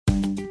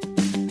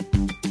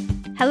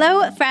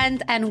Hello,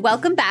 friends, and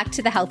welcome back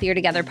to the Healthier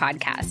Together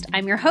podcast.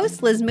 I'm your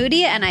host, Liz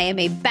Moody, and I am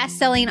a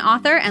best-selling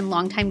author and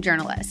longtime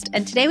journalist.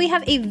 And today we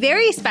have a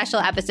very special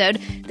episode.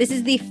 This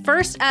is the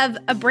first of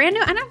a brand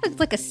new, I don't know if it's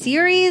like a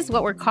series,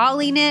 what we're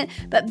calling it,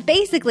 but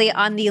basically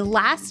on the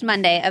last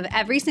Monday of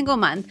every single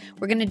month,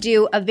 we're going to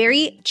do a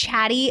very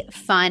chatty,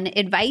 fun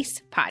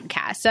advice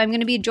podcast. So I'm going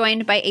to be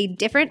joined by a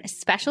different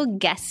special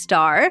guest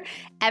star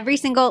every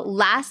single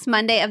last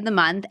Monday of the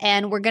month,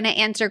 and we're going to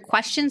answer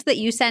questions that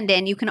you send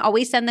in. You can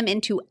always send them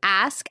into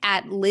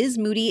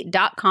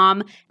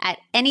ask@lizmoody.com at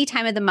any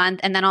time of the month,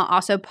 and then I'll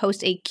also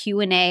post a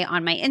Q&A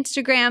on my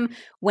Instagram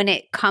when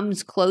it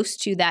comes close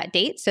to that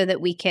date so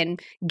that we can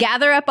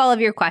gather up all of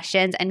your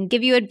questions and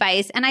give you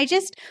advice. And I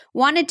just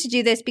wanted to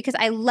do this because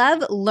I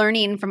love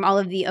learning from all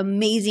of the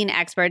amazing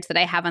experts that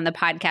I have on the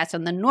podcast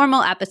on the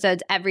normal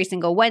episodes every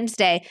single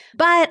Wednesday.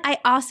 But I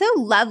also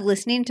love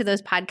listening to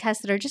those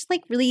podcasts that are just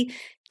like really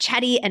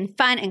chatty and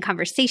fun and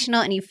conversational,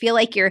 and you feel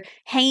like you're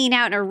hanging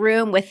out in a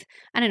room with,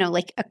 I don't know,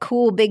 like a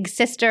cool big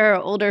sister or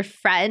older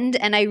friend.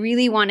 And I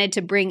really wanted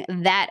to bring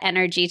that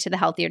energy to the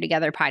Healthier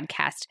Together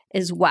podcast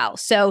as well.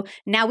 So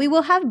now we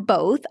will have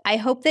both. I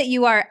hope that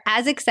you are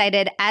as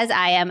excited as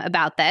I am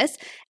about this.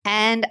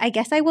 And I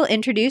guess I will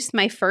introduce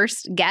my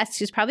first guest,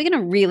 who's probably going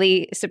to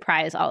really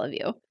surprise all of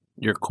you.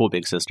 Your cool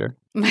big sister.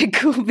 My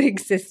cool big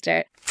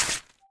sister.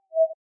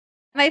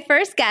 My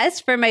first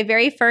guest for my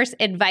very first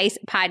advice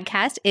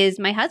podcast is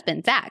my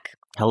husband, Zack.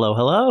 Hello,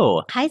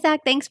 hello. Hi,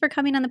 Zack. Thanks for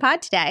coming on the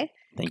pod today.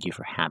 Thank you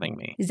for having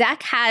me.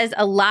 Zack has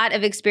a lot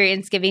of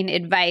experience giving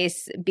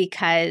advice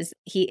because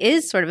he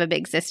is sort of a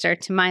big sister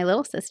to my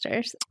little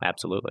sisters.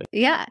 Absolutely.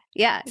 Yeah.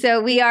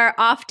 So we are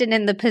often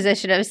in the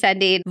position of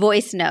sending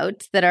voice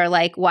notes that are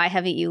like, why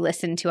haven't you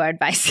listened to our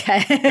advice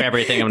yet?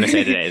 Everything I'm going to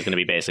say today is going to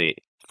be basically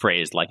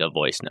phrased like a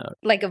voice note.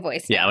 Like a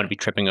voice note. Yeah, I'm going to be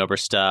tripping over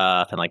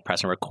stuff and like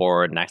pressing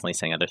record and accidentally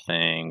saying other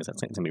things.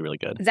 It's going to be really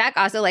good. Zack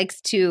also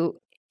likes to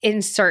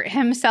insert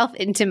himself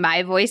into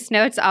my voice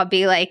notes. I'll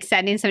be like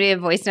sending somebody a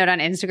voice note on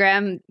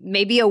Instagram,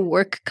 maybe a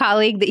work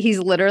colleague that he's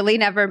literally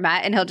never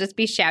met, and he'll just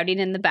be shouting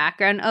in the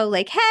background, oh,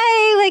 like,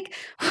 hey, like,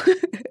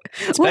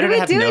 what are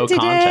we doing today?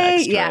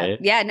 Context, right?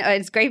 Yeah, no,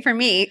 it's great for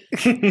me.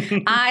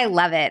 I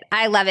love it.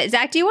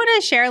 Zack, do you want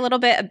to share a little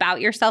bit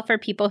about yourself for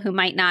people who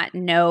might not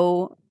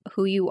know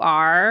who you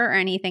are or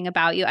anything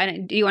about you?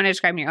 Do you want to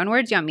describe in your own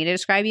words? Do you want me to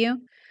describe you?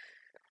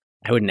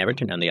 I would never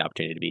turn down the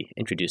opportunity to be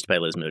introduced by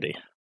Liz Moody.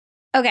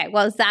 Okay,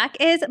 well, Zack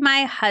is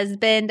my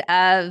husband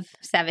of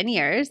 7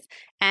 years,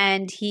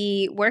 and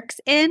he works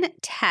in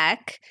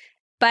tech.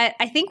 But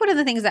I think one of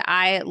the things that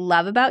I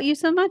love about you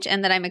so much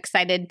and that I'm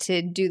excited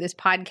to do this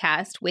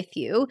podcast with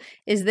you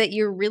is that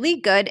you're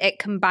really good at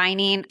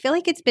combining. I feel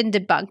like it's been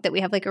debunked that we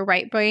have like a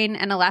right brain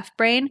and a left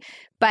brain,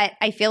 but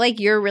I feel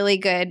like you're really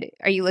good.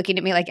 Are you looking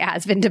at me like it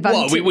has been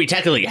debunked? Well, we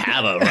technically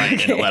have a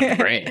right and a left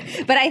brain.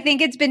 But I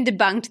think it's been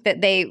debunked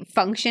that they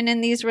function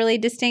in these really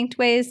distinct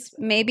ways,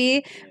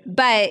 maybe.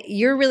 But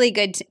you're really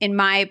good, in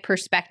my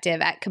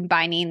perspective, at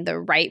combining the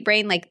right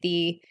brain,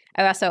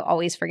 I also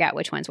always forget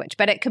which one's which,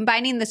 but at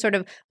combining the sort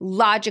of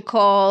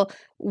logical,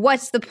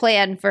 what's the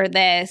plan for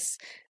this,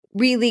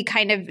 really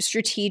kind of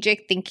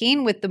strategic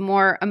thinking with the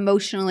more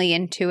emotionally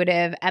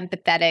intuitive,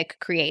 empathetic,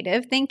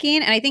 creative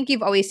thinking. And I think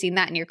you've always seen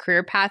that in your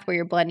career path where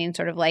you're blending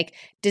sort of like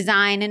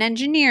design and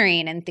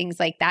engineering and things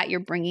like that. You're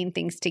bringing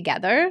things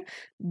together,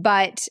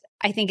 but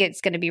I think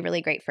it's going to be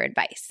really great for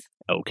advice.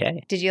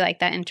 Okay. Did you like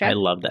that intro? I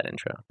love that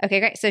intro.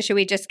 Okay, great. So should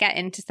we just get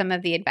into some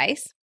of the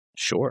advice?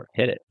 Sure.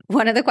 Hit it.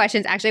 One of the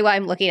questions, actually, while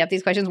I'm looking up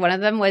these questions, one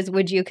of them was,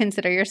 would you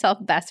consider yourself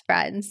best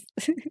friends?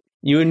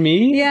 You and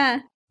me? Yeah.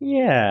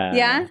 Yeah.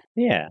 Yeah?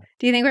 Yeah.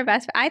 Do you think we're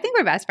best? I think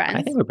we're best friends.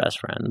 I think we're best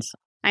friends.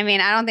 I mean,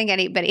 I don't think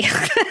anybody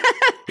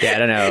Yeah, I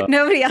don't know.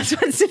 Nobody else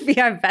wants to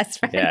be our best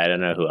friend. Yeah, I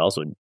don't know who else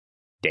would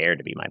dare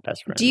to be my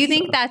best friend. Do you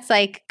think that's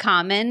like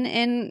common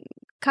in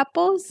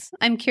couples?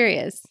 I'm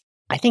curious.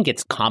 I think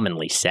it's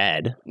commonly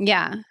said.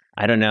 Yeah.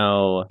 I don't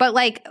know. But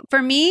like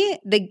for me,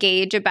 the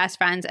gauge of best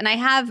friends, and I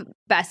have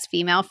best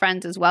female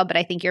friends as well, but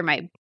I think you're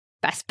my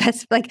best,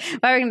 like if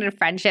I were going to do a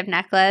friendship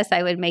necklace,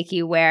 I would make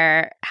you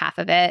wear half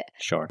of it.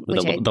 Sure.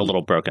 With the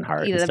little broken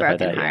heart. The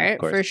broken heart,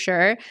 for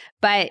sure.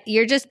 But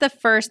you're just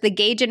the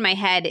gauge in my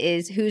head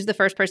is who's the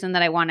first person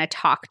that I want to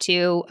talk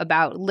to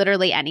about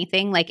literally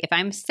anything. Like if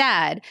I'm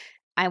sad,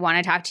 I want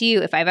to talk to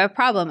you. If I have a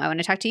problem, I want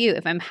to talk to you.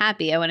 If I'm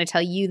happy, I want to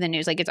tell you the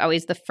news. Like it's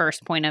always the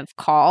first point of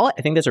call.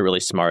 I think there's a really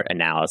smart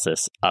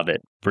analysis of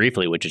it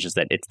briefly, which is just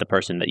that it's the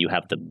person that you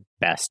have the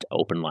best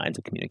open lines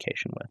of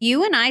communication with.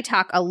 You and I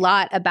talk a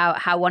lot about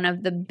how one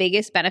of the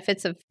biggest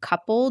benefits of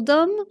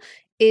coupledom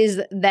is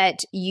that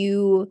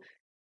you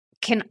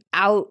can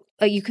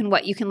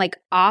like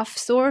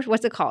offsource.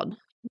 What's it called?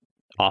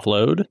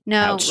 Offload?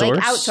 No, outsource?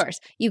 Like outsource.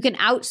 You can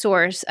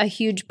outsource a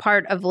huge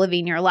part of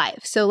living your life.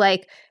 So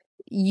like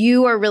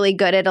you are really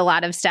good at a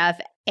lot of stuff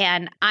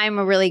and I'm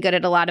really good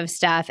at a lot of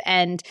stuff.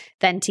 And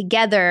then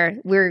together,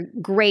 we're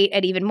great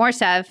at even more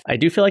stuff. I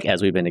do feel like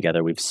as we've been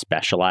together, we've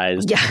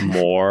specialized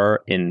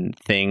more in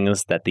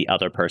things that the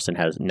other person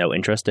has no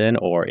interest in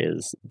or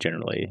is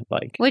generally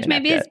like Which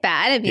maybe is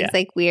bad. It means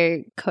like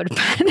we're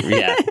codependent.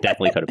 Yeah,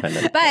 definitely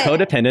codependent. But,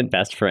 codependent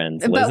best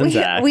friends, Liz and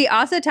Zack. We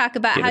also talk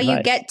about how advice.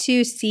 You get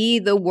to see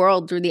the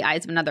world through the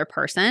eyes of another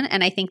person.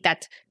 And I think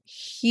that's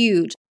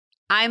huge.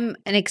 I'm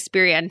an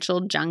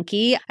experiential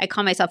junkie. I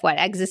call myself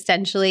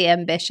existentially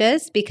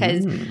ambitious,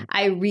 because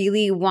I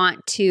really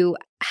want to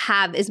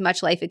have as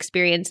much life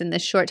experience in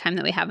this short time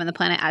that we have on the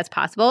planet as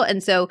possible.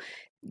 And so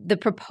the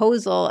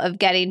proposal of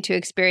getting to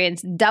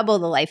experience double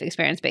the life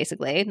experience,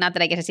 basically, not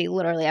that I get to see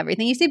literally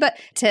everything you see, but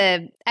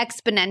to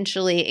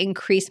exponentially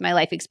increase my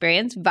life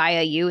experience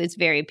via you is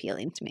very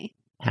appealing to me.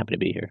 Happy to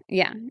be here.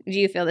 Yeah. Do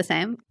you feel the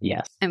same?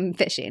 Yes. I'm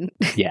fishing.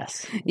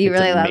 Yes. You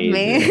really love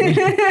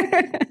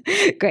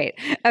me. Great.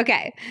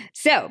 Okay.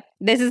 So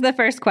this is the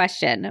first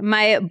question.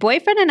 My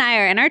boyfriend and I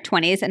are in our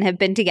 20s and have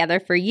been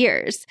together for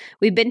years.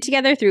 We've been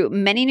together through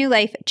many new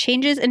life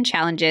changes and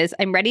challenges.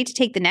 I'm ready to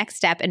take the next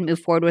step and move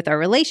forward with our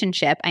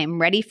relationship. I am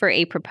ready for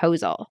a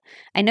proposal.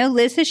 I know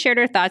Liz has shared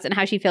her thoughts on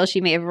how she feels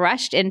she may have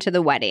rushed into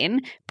the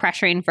wedding,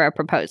 pressuring for a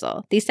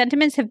proposal. These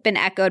sentiments have been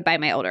echoed by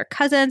my older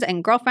cousins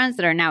and girlfriends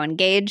that are now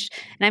engaged.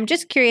 And I'm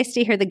just curious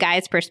to hear the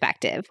guy's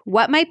perspective.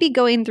 What might be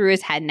going through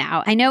his head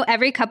now? I know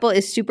every couple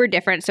is super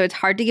different, so it's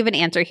hard to give an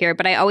answer here,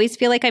 but I always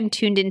feel like I'm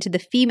tuned into the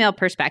female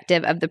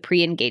perspective of the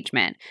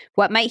pre-engagement.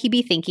 What might he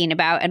be thinking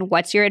about, and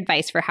what's your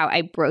advice for how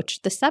I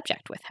broach the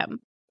subject with him?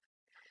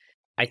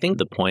 I think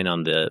the point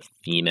on the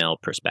female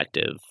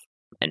perspective,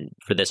 and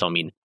for this I'll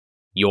mean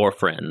your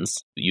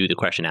friends, you, the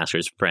question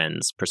asker's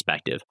friends'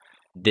 perspective,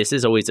 this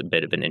is always a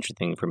bit of an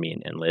interesting thing for me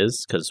and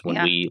Liz, because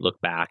when we look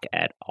back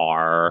at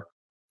our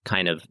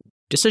kind of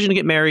decision to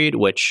get married,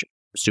 which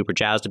super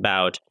jazzed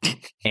about,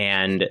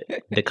 and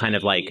the kind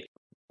of like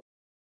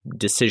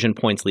decision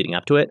points leading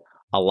up to it,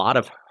 a lot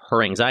of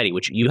her anxiety,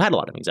 which you had a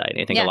lot of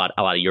anxiety. I think a lot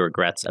of your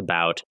regrets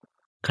about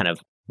kind of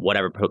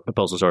whatever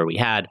proposals we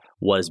had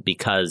was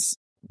because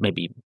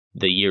maybe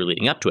the year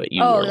leading up to it,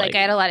 you were like, I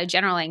had a lot of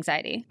general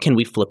anxiety. Can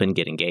we flip and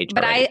get engaged?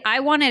 But I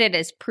wanted it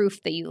as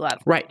proof that you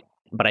loved me. Right.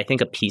 But I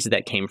think a piece of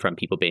that came from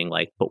people being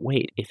like, but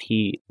wait, if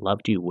he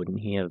loved you, wouldn't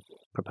he have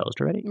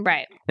proposed already?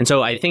 Right. And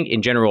so I think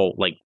in general,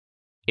 like,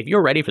 if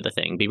you're ready for the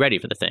thing, be ready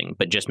for the thing,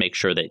 but just make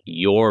sure that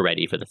you're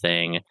ready for the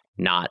thing,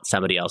 not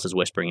somebody else is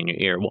whispering in your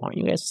ear, well, aren't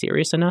you guys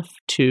serious enough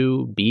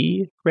to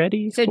be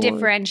ready? So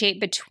differentiate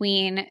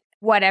between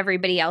what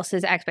everybody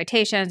else's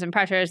expectations and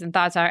pressures and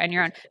thoughts are and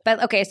your own.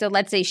 But okay, so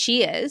let's say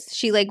she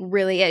like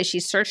really is.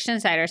 She's searched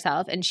inside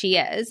herself and she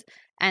is.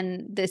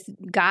 And this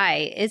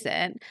guy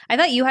isn't. I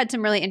thought you had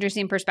some really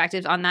interesting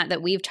perspectives on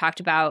that we've talked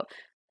about,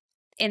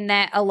 in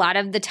that a lot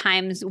of the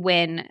times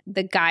when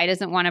the guy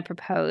doesn't want to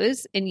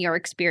propose, in your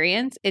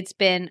experience,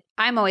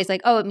 I'm always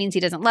like, oh, it means he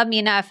doesn't love me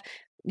enough.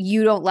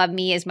 You don't love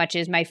me as much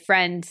as my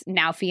friend's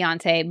now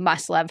fiance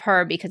must love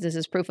her because this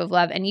is proof of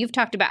love. And you've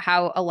talked about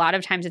how a lot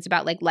of times it's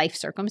about like life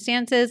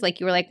circumstances.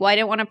 Like you were like, well, I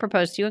didn't want to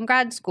propose to you in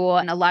grad school.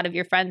 And a lot of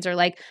your friends are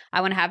like,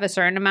 I want to have a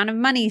certain amount of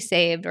money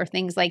saved or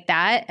things like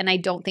that. And I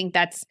don't think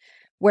that's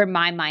where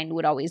my mind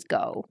would always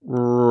go.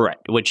 Right.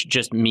 Which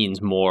just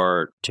means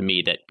more to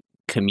me that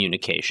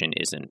communication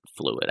isn't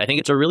fluid. I think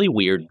it's a really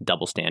weird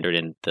double standard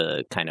in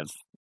the kind of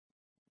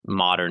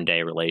modern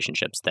day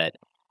relationships that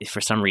for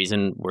some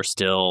reason we're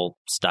still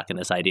stuck in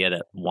this idea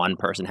that one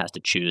person has to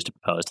choose to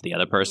propose to the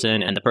other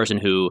person, and the person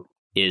who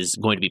is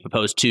going to be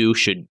proposed to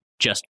should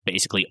just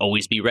basically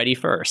always be ready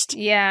first.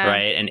 Yeah.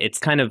 Right. And it's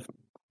kind of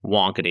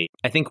wonkety.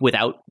 I think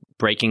without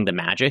breaking the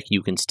magic,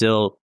 you can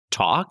still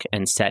talk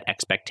and set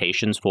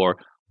expectations for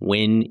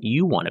when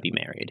you want to be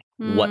married,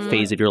 what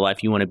phase of your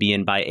life you want to be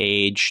in by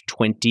age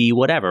 20,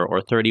 whatever,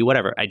 or 30,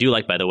 whatever. I do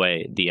like, by the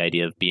way, the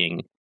idea of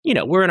being,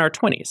 we're in our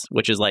 20s,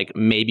 which is like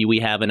maybe we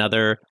have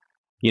another,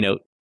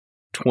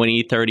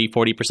 20, 30,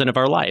 40% of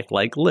our life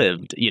like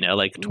lived,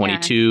 like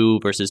 22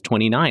 versus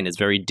 29 is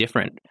very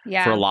different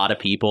for a lot of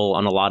people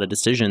on a lot of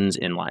decisions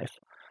in life.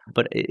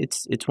 But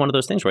it's one of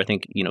those things where I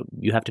think,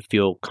 you have to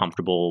feel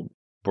comfortable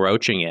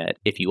broaching it.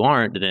 If you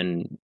aren't,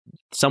 then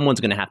someone's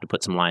going to have to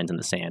put some lines in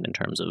the sand in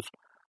terms of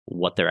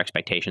what their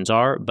expectations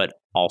are, but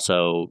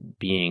also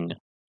being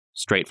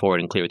straightforward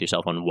and clear with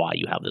yourself on why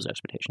you have those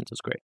expectations is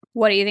great.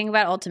 What do you think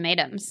about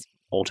ultimatums?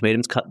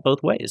 Ultimatums cut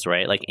both ways,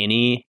 right? Like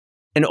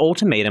an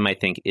ultimatum, I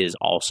think, is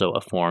also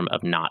a form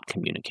of not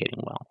communicating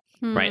well,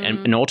 right? And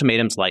an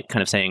ultimatum's like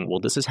kind of saying,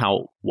 well, this is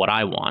what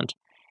I want,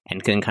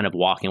 and then kind of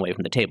walking away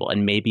from the table.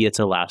 And maybe it's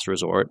a last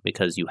resort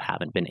because you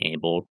haven't been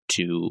able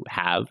to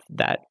have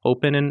that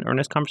open and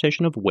earnest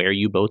conversation of where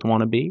you both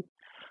want to be.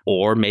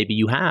 Or maybe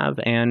you have,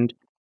 and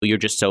you're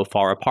just so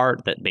far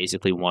apart that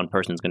basically one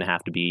person's going to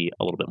have to be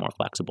a little bit more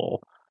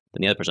flexible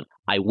than the other person.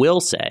 I will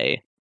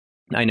say,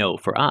 I know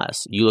for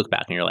us, you look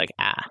back and you're like,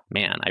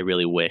 man, I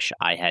really wish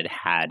I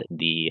had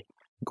the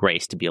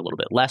grace to be a little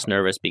bit less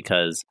nervous,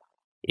 because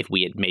if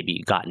we had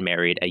maybe gotten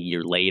married a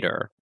year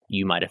later,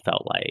 you might have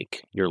felt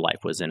like your life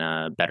was in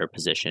a better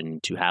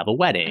position to have a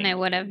wedding. And I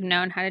would have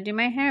known how to do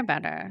my hair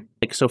better.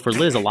 Like, so for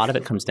Liz, a lot of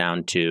it comes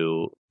down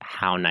to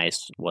how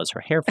nice was her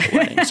hair for the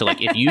wedding. So like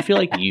if you feel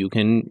like you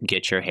can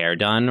get your hair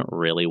done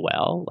really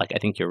well, like I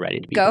think you're ready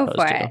to be Go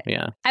proposed for to. it.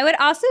 Yeah. I would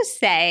also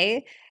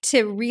say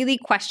to really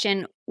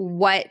question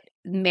what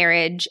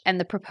marriage and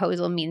the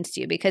proposal means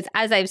to you, because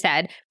as I've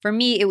said, for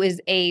me it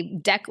was a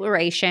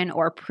declaration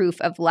or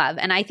proof of love,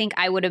 and I think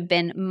I would have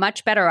been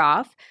much better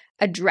off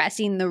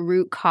addressing the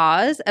root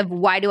cause of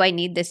why do I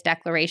need this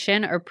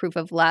declaration or proof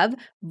of love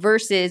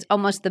versus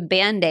almost the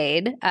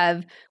band-aid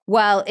of,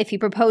 well, if he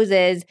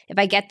proposes, if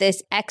I get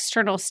this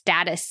external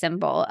status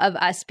symbol of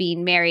us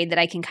being married that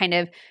I can kind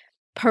of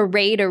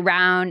parade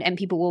around and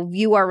people will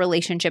view our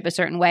relationship a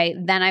certain way,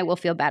 then I will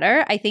feel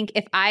better. I think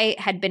if I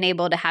had been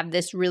able to have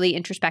this really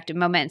introspective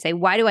moment and say,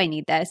 why do I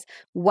need this?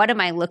 What am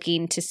I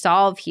looking to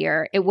solve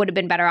here? It would have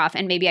been better off.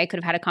 And maybe I could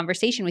have had a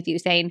conversation with you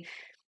saying,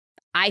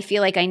 I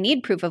feel like I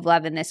need proof of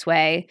love in this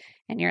way.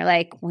 And you're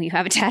like, well, you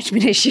have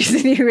attachment issues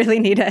and you really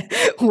need to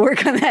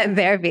work on that in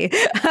therapy.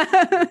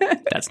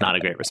 That's not a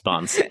great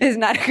response. It's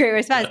not a great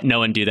response. No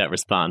one do that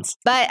response.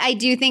 But I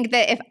do think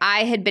that if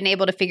I had been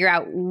able to figure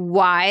out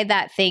why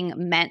that thing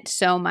meant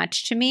so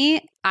much to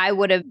me, I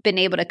would have been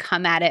able to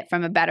come at it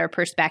from a better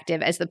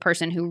perspective as the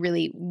person who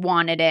really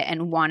wanted it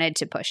and wanted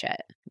to push it.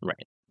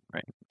 Right.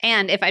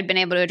 And if I'd been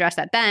able to address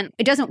that then,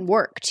 it doesn't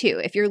work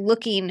too. If you're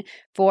looking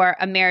for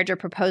a marriage or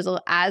proposal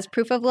as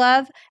proof of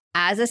love,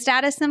 as a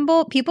status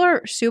symbol, people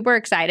are super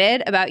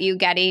excited about you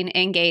getting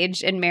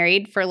engaged and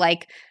married for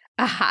like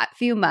a hot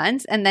few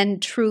months, and then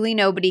truly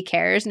nobody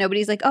cares.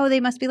 Nobody's like, oh, they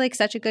must be like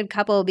such a good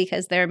couple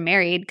because they're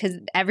married, because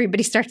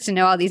everybody starts to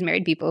know all these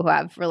married people who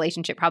have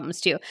relationship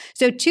problems too.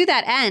 So to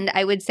that end,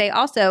 I would say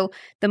also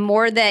the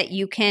more that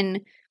you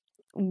can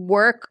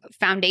work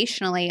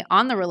foundationally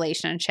on the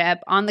relationship,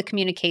 on the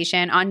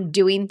communication, on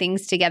doing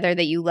things together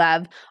that you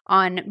love,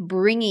 on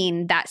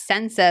bringing that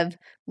sense of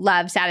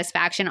love,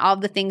 satisfaction, all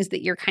the things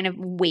that you're kind of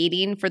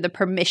waiting for the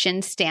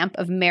permission stamp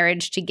of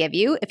marriage to give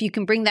you. If you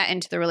can bring that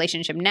into the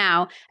relationship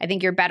now, I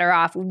think you're better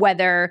off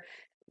whether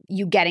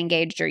you get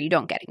engaged or you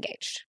don't get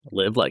engaged.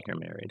 Live like you're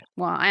married.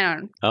 Well, I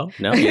don't. Oh,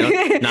 no, you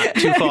don't, not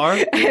too far.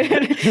 Do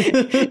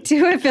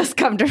it feels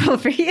comfortable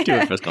for you. Do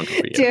it feels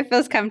comfortable for you. Do it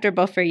feels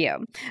comfortable for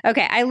you.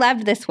 Okay, I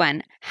loved this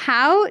one.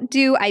 How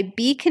do I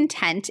be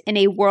content in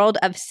a world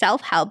of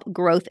self-help,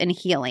 growth, and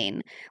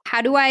healing?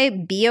 How do I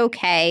be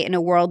okay in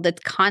a world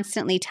that's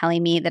constantly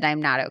telling me that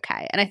I'm not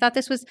okay? And I thought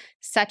this was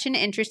such an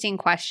interesting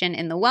question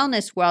in the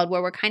wellness world,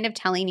 where we're kind of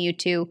telling you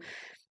to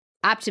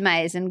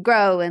optimize and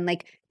grow, and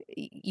like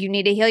you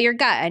need to heal your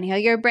gut and heal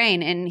your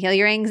brain and heal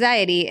your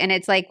anxiety. And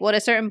it's like, well, at a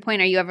certain point,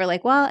 are you ever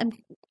like, well,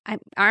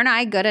 aren't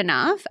I good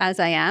enough as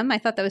I am? I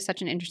thought that was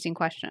such an interesting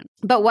question.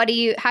 But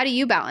how do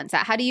you balance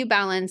that? How do you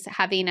balance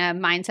having a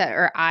mindset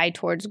or eye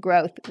towards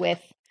growth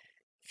with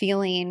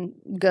feeling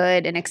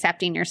good and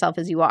accepting yourself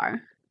as you are?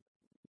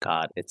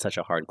 God, it's such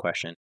a hard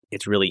question.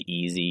 It's really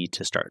easy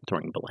to start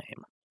throwing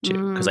blame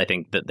too, because I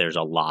think that there's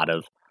a lot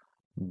of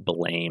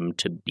blame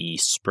to be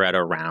spread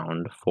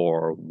around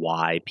for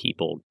why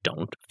people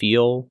don't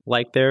feel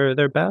like they're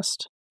their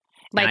best.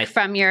 Like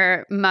from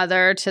your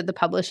mother to the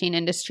publishing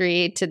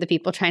industry to the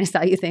people trying to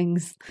sell you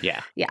things.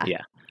 Yeah.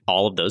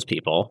 All of those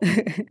people.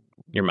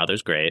 Your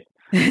mother's great.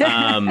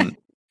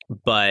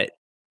 But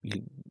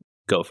you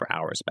go for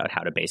hours about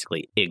how to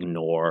basically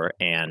ignore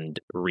and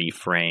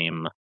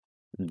reframe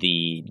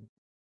the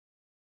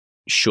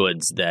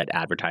shoulds that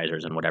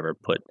advertisers and whatever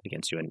put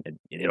against you, and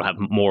it'll have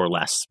more or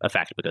less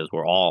effect because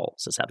we're all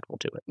susceptible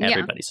to it.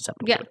 Everybody's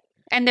susceptible to it.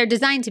 And they're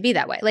designed to be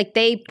that way. Like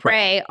they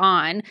prey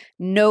on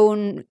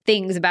known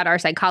things about our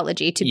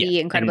psychology to be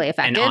incredibly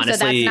effective. And honestly,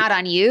 so that's not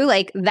on you.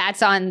 Like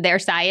that's on their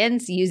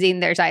science, using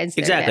their science.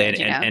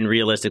 Exactly. And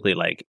realistically,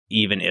 like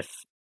even if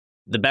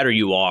the better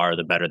you are,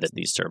 the better that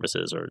these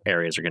services or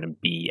areas are going to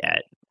be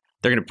at.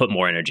 They're going to put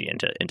more energy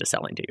into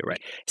selling to you,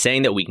 right?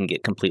 Saying that we can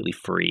get completely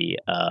free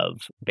of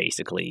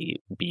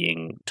basically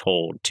being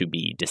told to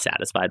be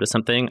dissatisfied with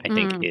something, I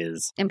think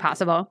is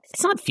impossible.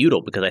 It's not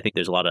futile, because I think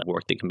there's a lot of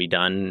work that can be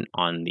done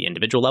on the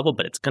individual level,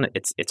 but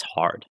it's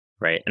hard,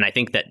 right? And I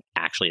think that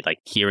actually like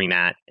hearing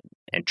that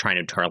and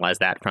trying to internalize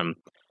that from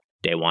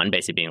day one,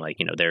 basically being like,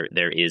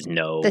 there is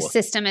no, the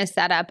system is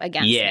set up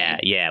against me.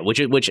 Yeah.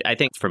 Which I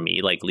think for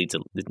me like it's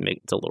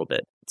a little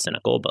bit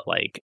cynical, but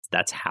like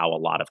that's how a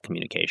lot of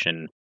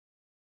communication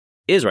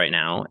is right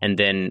now. And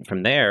then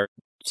from there,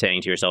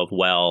 saying to yourself,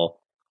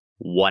 well,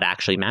 what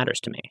actually matters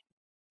to me?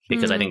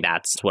 Because I think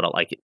that's what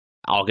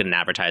I'll get an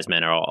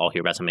advertisement or I'll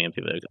hear about something and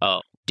people are like,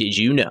 oh, did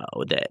you know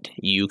that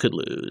you could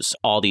lose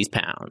all these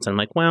pounds? And I'm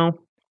like, well,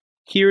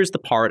 here's the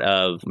part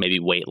of maybe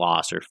weight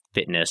loss or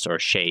fitness or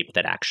shape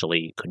that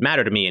actually could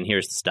matter to me. And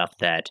here's the stuff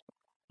that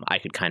I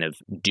could kind of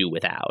do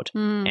without.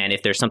 And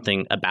if there's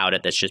something about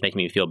it that's just making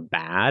me feel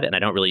bad and I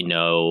don't really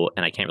know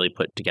and I can't really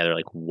put together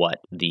like what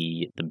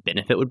the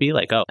benefit would be,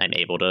 like, oh, I'm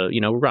able to,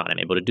 run, I'm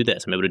able to do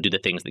this, I'm able to do the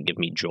things that give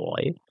me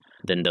joy,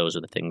 then those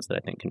are the things that I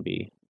think can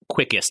be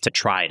quickest to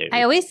try to.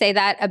 I always say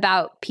that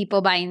about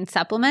people buying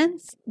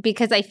supplements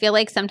because I feel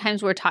like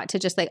sometimes we're taught to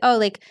just like, oh,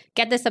 like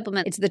get this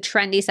supplement. It's the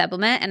trendy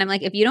supplement. And I'm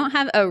like, if you don't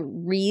have a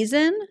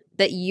reason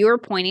that you're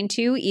pointing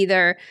to,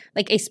 either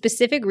like a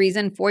specific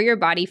reason for your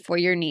body, for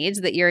your needs,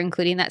 that you're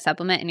including that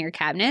supplement in your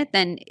cabinet,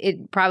 then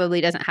it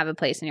probably doesn't have a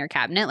place in your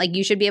cabinet. Like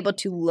you should be able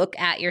to look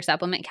at your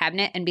supplement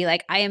cabinet and be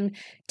like, I am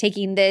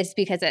taking this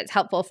because it's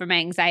helpful for my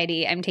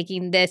anxiety. I'm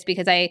taking this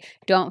because I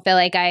don't feel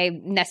like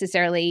I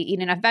necessarily eat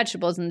enough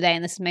vegetables in the day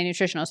and this is my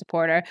nutritional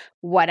support or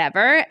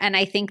whatever. And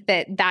I think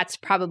that that's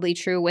probably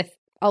true with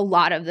a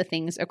lot of the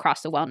things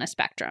across the wellness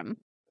spectrum.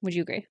 Would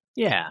you agree?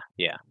 Yeah.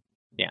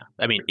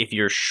 I mean, if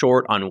you're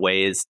short on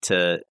ways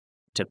to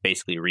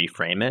basically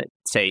reframe it,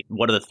 say,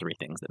 what are the three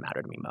things that matter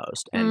to me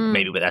most? And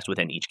maybe that's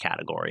within each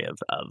category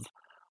of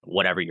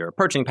whatever your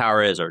purchasing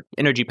power is, or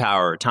energy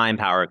power, or time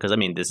power. Because I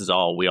mean,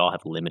 we all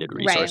have limited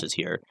resources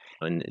here.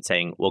 And it's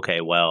saying,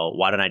 okay, well,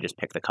 why don't I just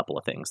pick the couple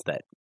of things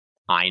that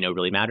I know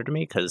really matter to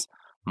me? Because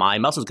my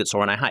muscles get sore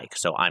when I hike,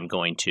 so I'm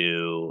going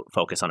to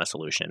focus on a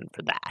solution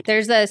for that.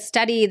 There's a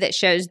study that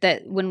shows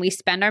that when we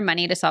spend our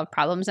money to solve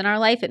problems in our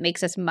life, it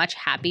makes us much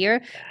happier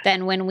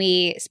than when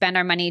we spend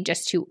our money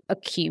just to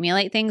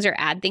accumulate things or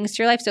add things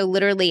to your life. So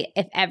literally,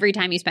 if every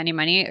time you spend your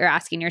money, you're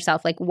asking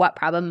yourself, like, what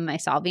problem am I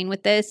solving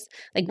with this?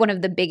 Like one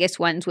of the biggest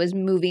ones was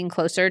moving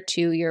closer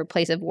to your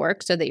place of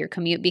work so that your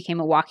commute became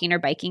a walking or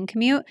biking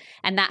commute.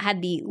 And that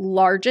had the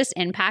largest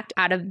impact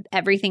out of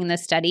everything in the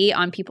study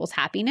on people's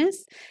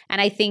happiness. And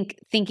I think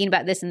thinking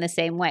about this in the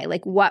same way,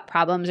 like what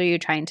problems are you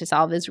trying to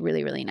solve is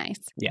really, really nice.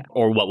 Yeah.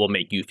 Or what will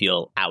make you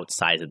feel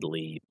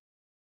outsizedly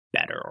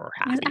better or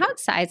happy. Is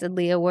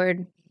outsizedly a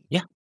word?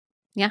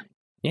 Yeah.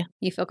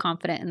 You feel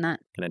confident in that?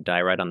 Gonna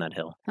die right on that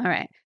hill. All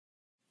right.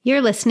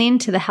 You're listening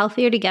to the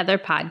Healthier Together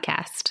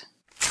podcast.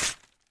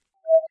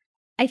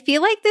 I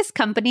feel like this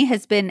company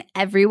has been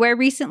everywhere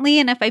recently,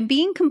 and if I'm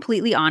being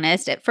completely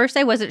honest, at first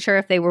I wasn't sure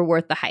if they were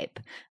worth the hype.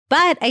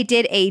 But I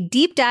did a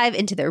deep dive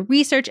into their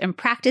research and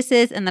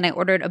practices, and then I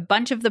ordered a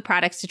bunch of the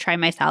products to try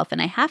myself,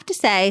 and I have to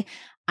say,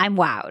 I'm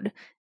wowed.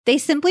 They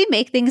simply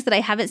make things that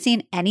I haven't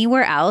seen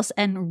anywhere else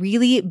and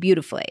really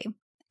beautifully.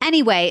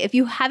 Anyway, if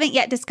you haven't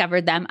yet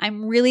discovered them,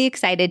 I'm really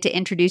excited to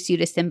introduce you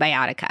to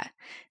Symbiotica.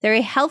 They're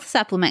a health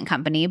supplement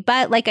company,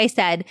 but like I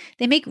said,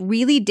 they make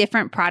really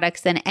different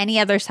products than any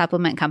other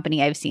supplement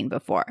company I've seen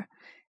before.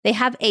 They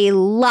have a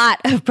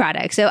lot of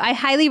products, so I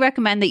highly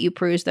recommend that you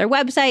peruse their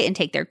website and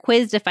take their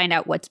quiz to find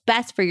out what's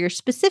best for your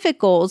specific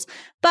goals,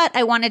 but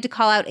I wanted to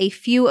call out a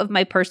few of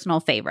my personal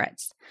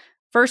favorites.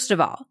 First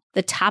of all,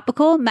 the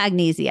topical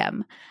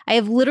magnesium. I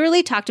have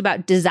literally talked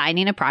about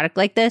designing a product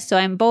like this, so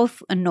I'm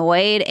both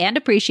annoyed and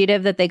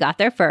appreciative that they got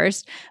there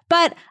first,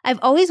 but I've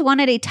always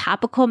wanted a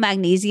topical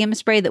magnesium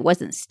spray that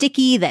wasn't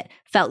sticky, that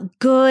felt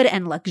good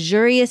and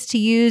luxurious to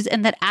use,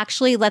 and that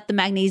actually let the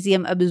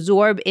magnesium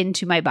absorb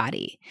into my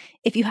body.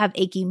 If you have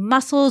achy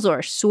muscles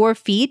or sore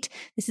feet,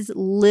 this is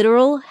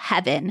literal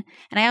heaven,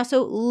 and I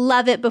also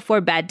love it before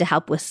bed to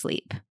help with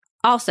sleep.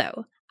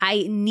 Also,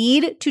 I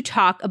need to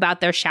talk about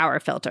their shower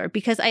filter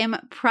because I am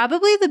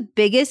probably the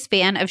biggest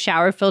fan of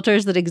shower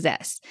filters that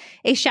exist.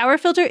 A shower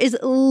filter is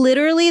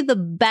literally the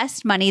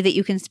best money that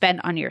you can spend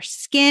on your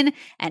skin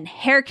and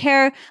hair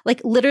care.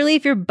 Like literally,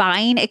 if you're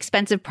buying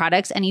expensive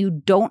products and you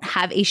don't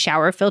have a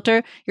shower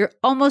filter, you're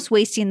almost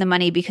wasting the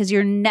money because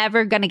you're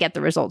never going to get the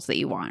results that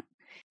you want.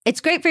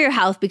 It's great for your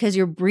health because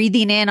you're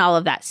breathing in all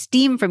of that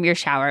steam from your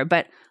shower,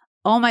 but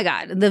oh my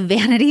God, the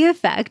vanity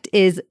effect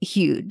is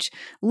huge.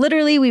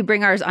 Literally, we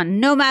bring ours on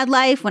nomad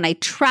life. When I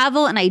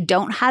travel and I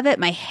don't have it,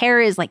 my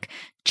hair is like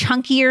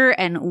chunkier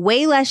and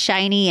way less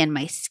shiny and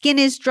my skin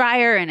is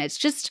drier and it's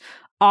just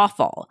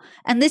awful.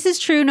 And this is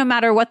true no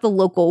matter what the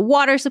local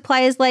water supply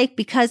is like,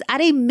 because at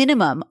a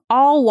minimum,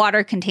 all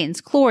water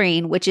contains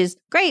chlorine, which is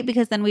great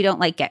because then we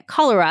don't get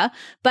cholera,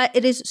 but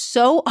it is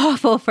so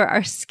awful for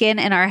our skin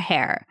and our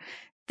hair.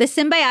 The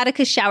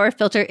Symbiotica shower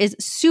filter is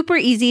super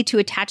easy to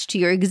attach to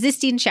your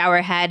existing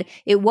shower head.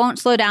 It won't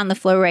slow down the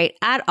flow rate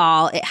at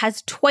all. It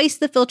has twice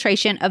the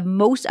filtration of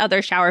most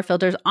other shower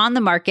filters on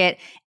the market,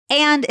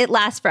 and it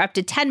lasts for up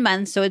to 10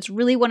 months, so it's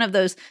really one of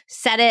those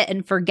set it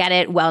and forget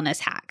it wellness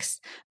hacks.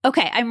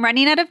 Okay, I'm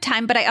running out of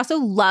time, but I also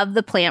love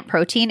the plant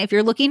protein. If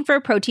you're looking for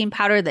a protein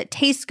powder that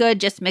tastes good,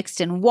 just mixed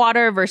in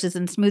water versus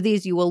in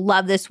smoothies, you will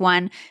love this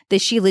one. The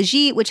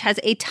Shilajit, which has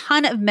a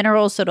ton of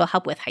minerals, so it'll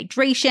help with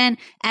hydration,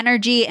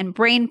 energy, and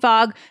brain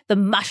fog. The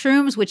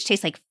mushrooms, which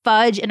taste like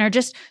fudge and are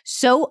just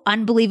so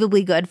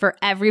unbelievably good for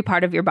every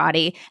part of your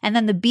body. And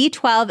then the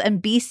B12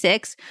 and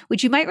B6,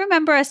 which you might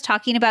remember us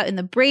talking about in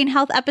the brain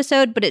health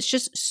episode, but it's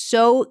just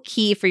so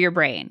key for your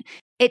brain.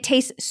 It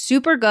tastes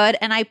super good,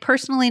 and I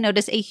personally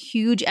notice a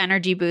huge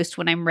energy boost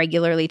when I'm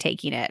regularly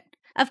taking it.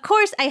 Of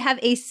course, I have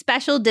a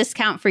special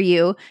discount for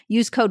you.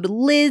 Use code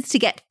Liz to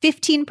get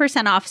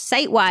 15% off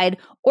site-wide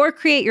or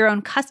create your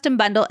own custom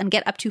bundle and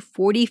get up to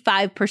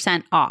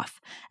 45% off.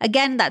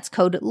 Again, that's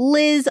code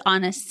Liz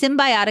on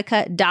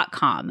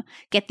Symbiotica.com.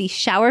 Get the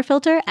shower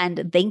filter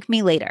and thank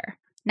me later.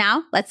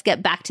 Now, let's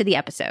get back to the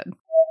episode.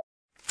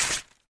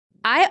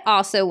 I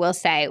also will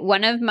say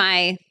one of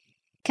my,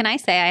 can I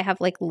say I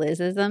have like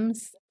Lizisms,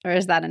 or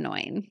is that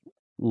annoying?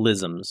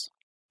 Lisms.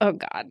 Oh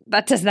God,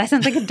 that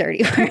sounds like a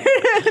dirty word.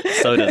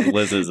 So does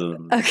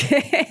Lizism.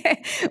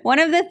 Okay. One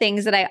of the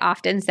things that I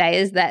often say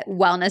is that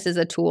wellness is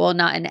a tool,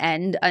 not an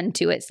end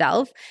unto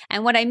itself.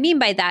 And what I mean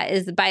by that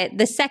is by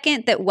the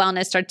second that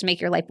wellness starts to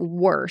make your life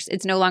worse,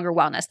 it's no longer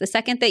wellness. The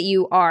second that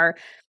you are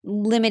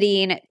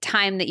limiting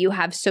time that you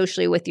have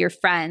socially with your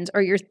friends,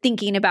 or you're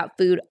thinking about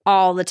food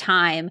all the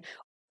time,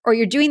 or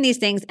you're doing these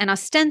things and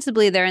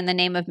ostensibly they're in the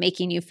name of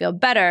making you feel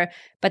better,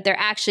 but they're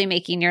actually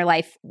making your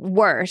life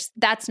worse,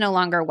 that's no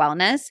longer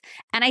wellness.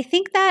 And I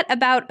think that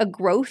about a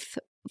growth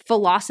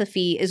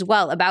philosophy as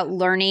well, about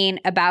learning,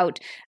 about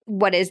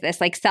what is this,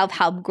 like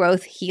self-help,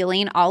 growth,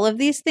 healing, all of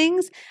these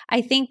things.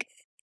 I think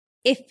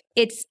if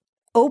it's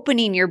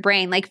opening your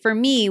brain, like for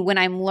me, when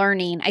I'm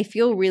learning, I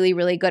feel really,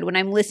 really good. When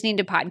I'm listening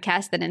to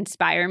podcasts that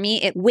inspire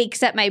me, it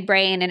wakes up my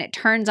brain and it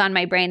turns on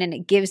my brain and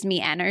it gives me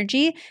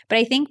energy. But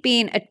I think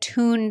being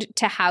attuned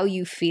to how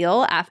you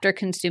feel after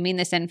consuming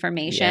this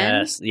information.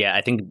 Yes. Yeah,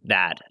 I think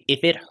that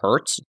if it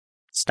hurts,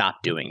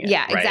 stop doing it.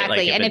 Yeah, right? exactly.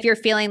 Like and if you're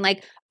feeling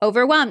like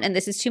overwhelmed and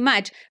this is too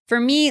much, for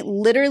me,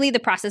 literally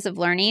the process of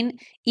learning,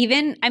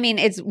 even, I mean,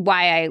 it's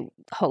why I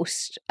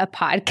host a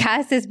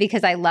podcast, is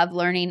because I love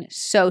learning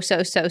so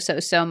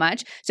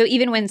much. So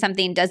even when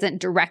something doesn't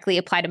directly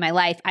apply to my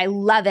life, I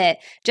love it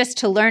just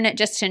to learn it,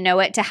 just to know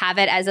it, to have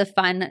it as a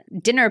fun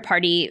dinner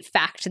party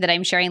fact that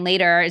I'm sharing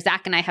later.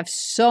 Zack and I have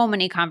so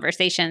many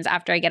conversations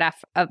after I get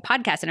off a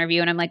podcast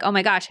interview and I'm like, oh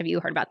my gosh, have you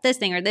heard about this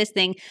thing or this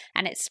thing?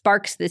 And it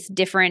sparks this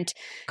different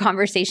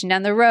conversation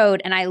down the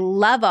road. And I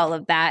love all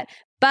of that.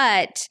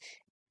 But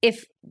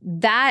if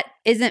that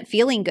isn't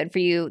feeling good for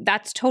you,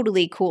 that's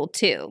totally cool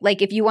too.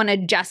 Like if you want to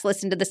just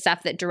listen to the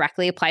stuff that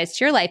directly applies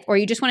to your life, or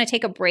you just want to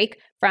take a break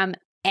from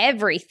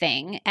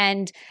everything.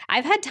 And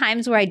I've had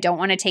times where I don't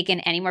want to take in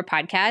any more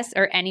podcasts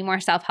or any more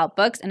self-help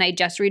books, and I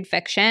just read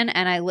fiction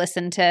and I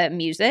listen to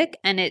music,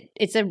 and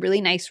it's a really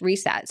nice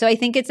reset. So I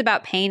think it's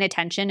about paying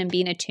attention and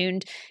being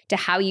attuned to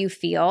how you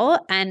feel.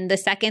 And the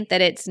second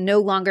that it's no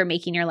longer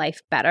making your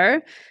life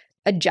better,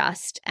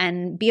 adjust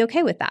and be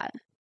okay with that.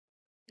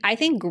 I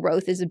think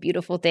growth is a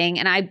beautiful thing.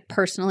 And I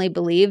personally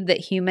believe that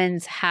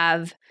humans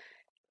have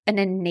an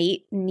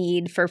innate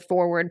need for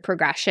forward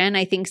progression.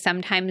 I think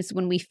sometimes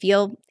when we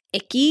feel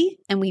icky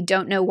and we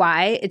don't know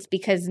why, it's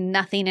because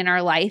nothing in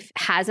our life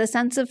has a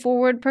sense of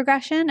forward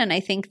progression. And I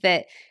think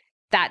that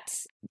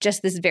that's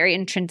just this very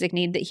intrinsic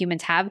need that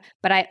humans have.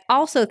 But I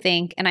also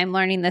think, and I'm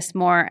learning this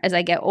more as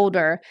I get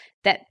older,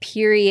 that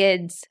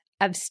periods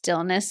of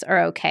stillness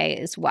are okay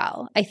as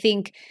well. I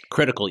think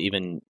critical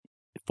even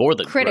for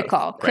the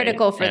growth,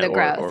 critical for the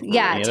growth. Or for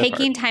yeah,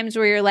 taking times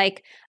where you're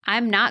like,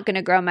 I'm not going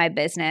to grow my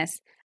business.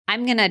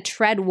 I'm going to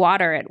tread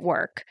water at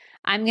work.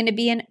 I'm going to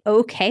be an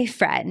okay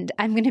friend.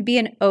 I'm going to be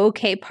an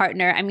okay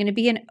partner. I'm going to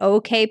be an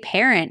okay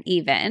parent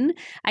even.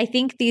 I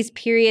think these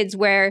periods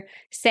where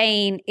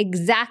saying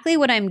exactly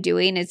what I'm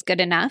doing is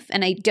good enough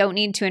and I don't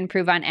need to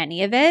improve on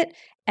any of it,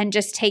 and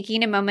just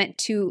taking a moment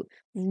to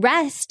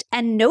rest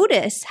and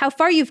notice how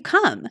far you've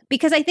come.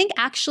 Because I think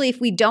actually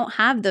if we don't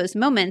have those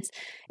moments,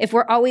 if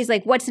we're always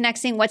like, what's the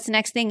next thing? What's the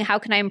next thing? How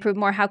can I improve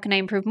more? How can I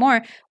improve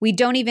more? We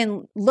don't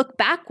even look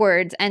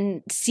backwards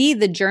and see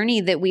the journey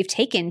that we've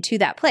taken to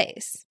that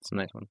place. It's a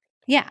nice one.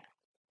 Yeah.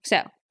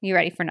 So you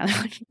ready for another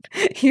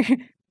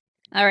one?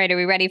 All right. Are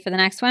we ready for the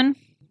next one?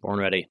 Born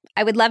ready.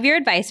 I would love your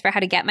advice for how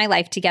to get my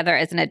life together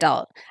as an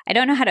adult. I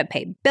don't know how to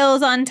pay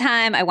bills on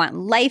time. I want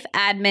life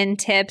admin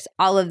tips,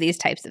 all of these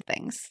types of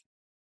things.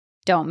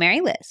 Don't marry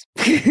Liz.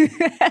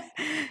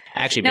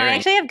 Actually, I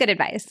actually have good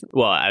advice.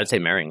 Well, I would say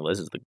marrying Liz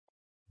is the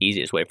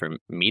easiest way for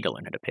me to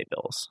learn how to pay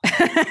bills.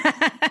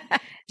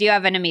 Do you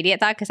have an immediate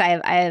thought? Because I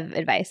have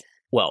advice.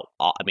 Well,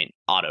 I mean,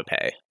 auto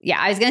pay. Yeah,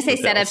 I was going to say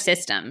set up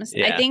systems.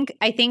 Yeah.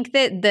 I think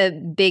that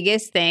the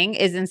biggest thing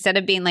is, instead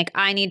of being like,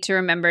 I need to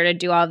remember to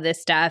do all of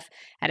this stuff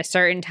at a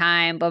certain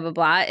time, blah, blah,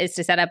 blah, is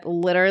to set up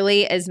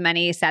literally as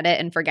many set it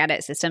and forget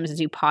it systems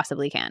as you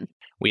possibly can.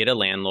 We had a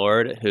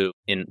landlord who,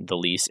 in the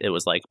lease, it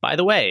was like, by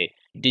the way,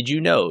 did you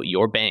know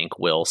your bank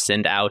will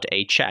send out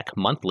a check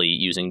monthly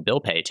using bill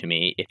pay to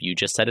me if you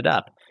just set it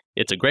up?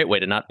 It's a great way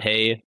to not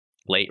pay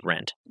late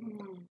rent.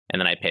 And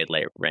then I paid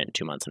late rent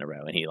 2 months in a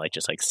row, and he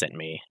just sent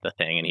me the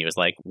thing, and he was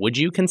like, would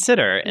you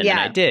consider? And then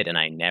I did, and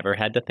I never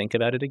had to think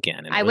about it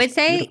again. And I would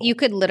say you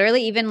could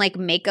literally even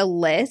make a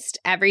list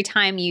every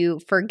time you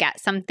forget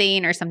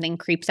something or something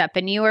creeps up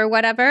in you or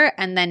whatever,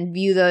 and then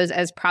view those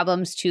as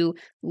problems to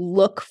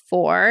look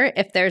for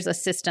if there's a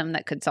system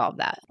that could solve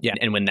that. Yeah,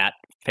 and when that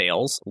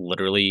fails,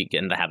 literally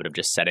get in the habit of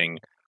just setting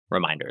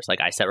reminders.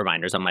 Like I set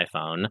reminders on my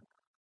phone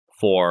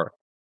for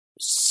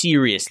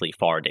seriously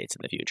far dates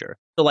in the future.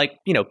 So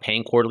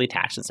paying quarterly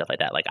tax and stuff like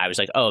that. Like I was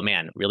like, oh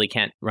man, really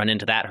can't run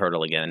into that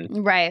hurdle again.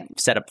 Right.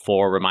 Set up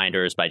 4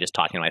 reminders by just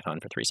talking to my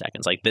phone for 3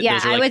 seconds.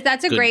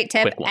 That's a great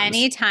tip.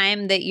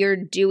 Anytime that you're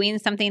doing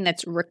something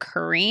that's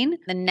recurring,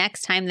 the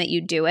next time that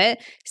you do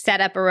it, set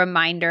up a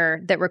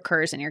reminder that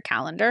recurs in your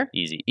calendar.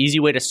 Easy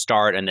way to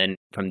start. And then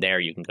from there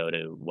you can go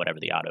to whatever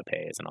the auto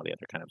pay is and all the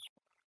other kind of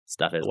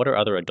stuff is. What are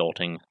other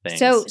adulting things?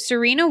 So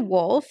Serena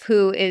Wolf,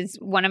 who is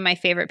one of my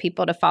favorite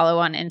people to follow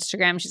on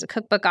Instagram, she's a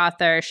cookbook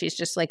author. She's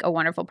just like a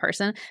wonderful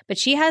person. But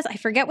she has, I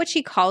forget what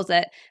she calls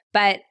it,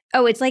 but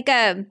it's like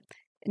a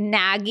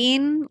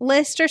nagging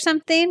list or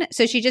something.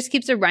 So she just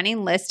keeps a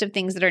running list of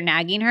things that are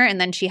nagging her.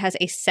 And then she has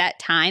a set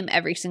time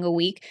every single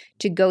week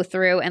to go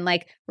through and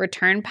like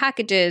return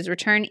packages,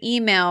 return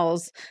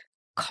emails,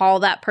 call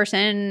that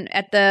person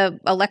at the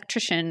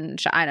electrician.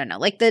 I don't know,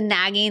 like the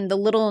nagging, the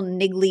little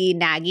niggly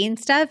nagging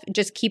stuff.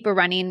 Just keep a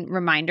running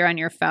reminder on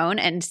your phone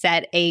and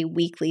set a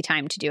weekly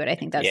time to do it. I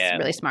think that's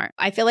really smart.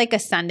 I feel like a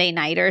Sunday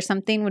night or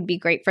something would be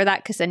great for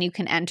that because then you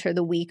can enter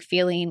the week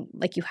feeling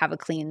like you have a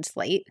clean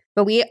slate.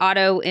 But we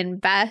auto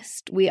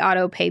invest, we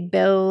auto pay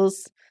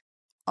bills,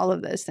 all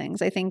of those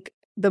things. I think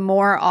the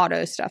more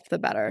auto stuff, the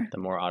better. The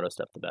more auto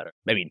stuff, the better.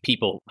 I mean,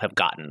 people have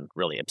gotten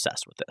really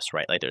obsessed with this,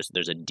 right? Like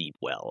there's a deep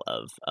well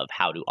of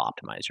how to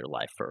optimize your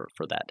life for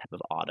that type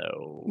of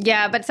auto.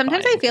 Yeah, but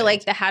sometimes I feel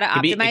like the how to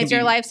optimize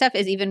your life stuff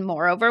is even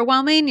more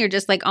overwhelming. You're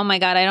just like, oh my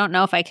God, I don't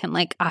know if I can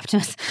like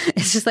optimize.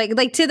 It's just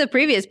like to the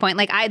previous point,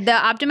 like the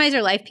optimize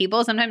your life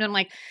people, sometimes I'm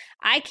like,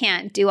 I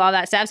can't do all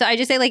that stuff. So I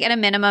just say like at a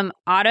minimum,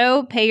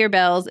 auto pay your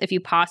bills if you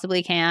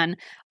possibly can.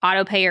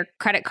 Auto pay your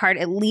credit card,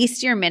 at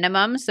least your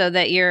minimum, so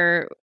that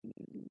you're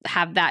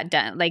have that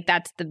done. Like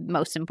that's the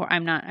most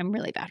important. I'm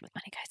really bad with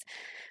money, guys.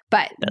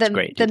 But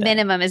the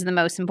minimum is the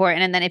most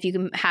important. And then if you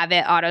can have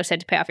it auto set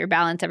to pay off your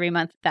balance every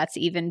month, that's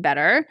even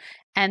better.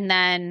 And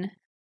then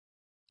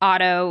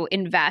auto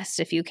invest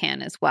if you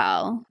can as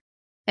well.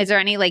 Is there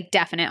any like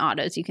definite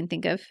autos you can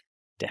think of?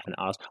 Definite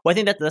autos. Well, I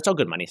think that's all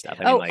good money stuff.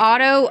 I mean,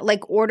 auto,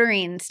 like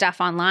ordering stuff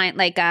online,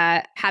 like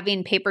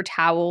having paper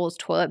towels,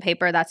 toilet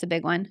paper. That's a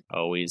big one.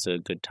 Always a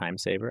good time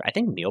saver. I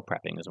think meal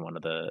prepping is one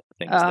of the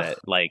things that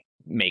like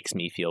makes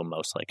me feel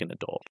most like an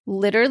adult.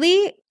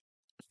 Literally,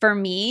 for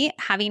me,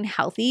 having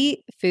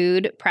healthy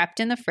food prepped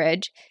in the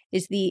fridge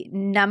is the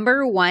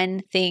number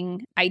one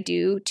thing I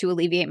do to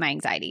alleviate my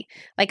anxiety.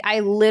 Like I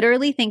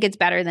literally think it's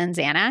better than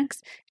Xanax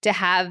to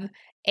have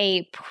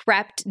a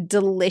prepped,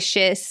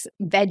 delicious,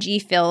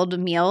 veggie-filled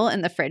meal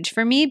in the fridge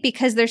for me,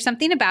 because there's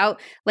something about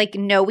like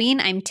knowing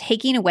I'm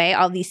taking away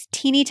all these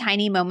teeny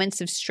tiny moments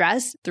of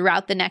stress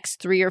throughout the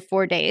next 3 or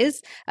 4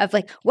 days of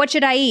like, what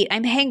should I eat?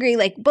 I'm hangry,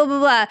 like blah, blah,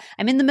 blah.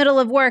 I'm in the middle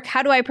of work.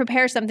 How do I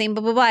prepare something?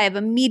 Blah, blah, blah. I have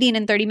a meeting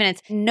in 30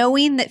 minutes.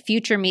 Knowing that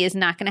future me is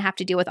not going to have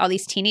to deal with all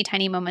these teeny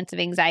tiny moments of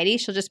anxiety.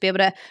 She'll just be able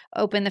to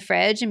open the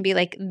fridge and be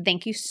like,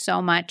 thank you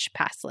so much,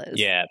 Past Liz.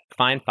 Yeah.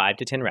 Find 5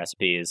 to 10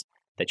 recipes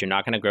that you're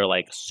not going to grow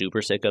like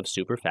super sick of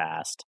super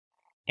fast,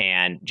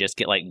 and just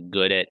get like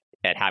good at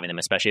having them,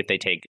 especially if they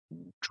take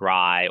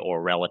dry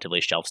or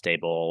relatively shelf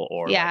stable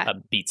or like a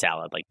beet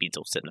salad. Like beets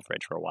will sit in the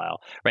fridge for a while,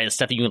 right? The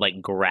stuff that you can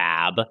like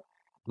grab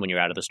when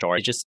you're out of the store.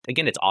 It's just,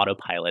 again, it's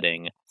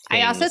autopiloting.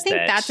 I also think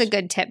that's a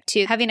good tip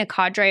too. Having a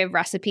cadre of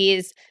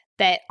recipes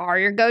that are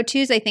your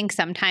go-tos. I think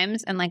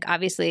sometimes, and like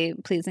obviously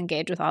please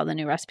engage with all the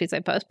new recipes I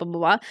post, blah, blah,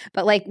 blah.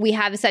 But like we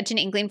have such an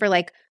inkling for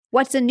like,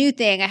 what's a new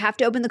thing? I have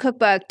to open the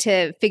cookbook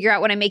to figure out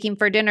what I'm making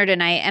for dinner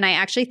tonight. And I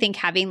actually think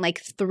having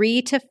like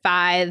 3 to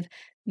 5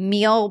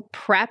 meal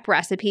prep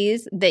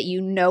recipes that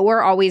you know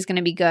are always going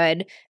to be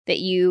good, that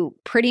you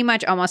pretty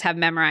much almost have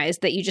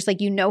memorized, that you just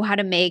like, you know how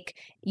to make,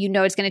 you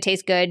know it's going to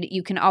taste good.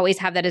 You can always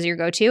have that as your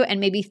go-to. And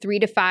maybe 3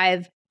 to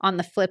 5 on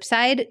the flip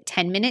side,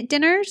 10-minute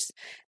dinners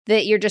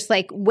that you're just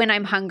like, when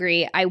I'm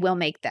hungry, I will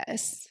make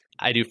this.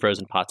 I do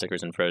frozen pot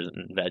stickers and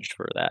frozen veg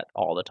for that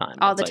all the time.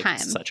 All the time.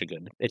 It's such a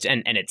good. It's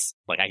and it's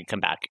like I could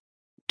come back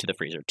to the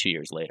freezer 2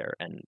 years later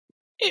and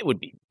it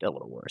would be a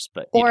little worse.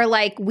 But or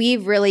like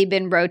we've really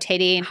been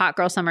rotating hot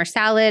girl summer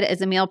salad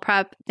as a meal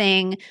prep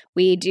thing.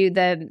 We do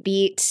the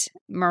beet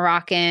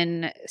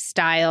Moroccan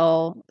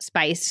style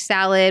spice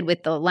salad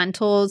with the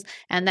lentils,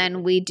 and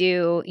then we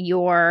do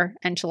your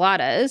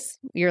enchiladas,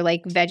 your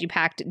like veggie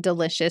packed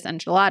delicious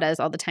enchiladas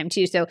all the time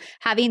too. So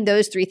having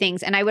those 3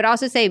 things, and I would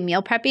also say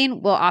meal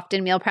prepping, we'll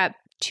often meal prep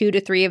 2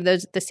 to 3 of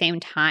those at the same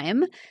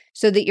time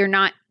so that you're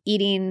not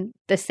eating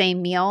the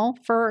same meal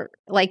for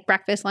like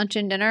breakfast, lunch,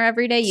 and dinner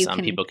every day.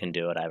 Some people can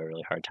do it. I have a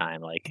really hard time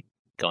like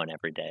going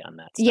every day on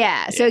that stuff.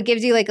 Yeah. So it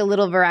gives you like a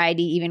little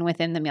variety even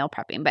within the meal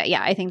prepping. But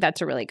yeah, I think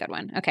that's a really good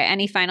one. Okay.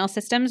 Any final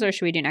systems, or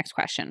should we do next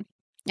question?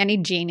 Any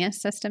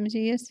genius systems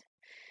you use?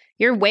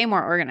 You're way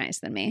more organized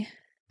than me.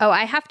 Oh,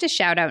 I have to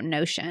shout out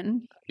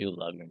Notion. You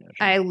love your Notion.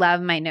 I love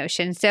my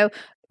Notion. So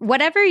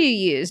whatever you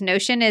use,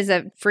 Notion is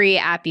a free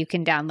app you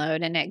can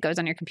download, and it goes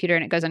on your computer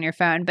and it goes on your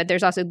phone. But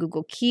there's also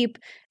Google Keep,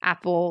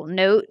 Apple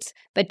Notes,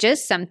 but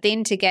just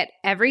something to get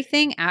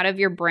everything out of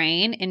your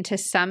brain into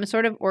some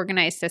sort of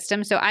organized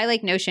system. So I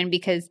like Notion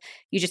because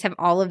you just have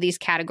all of these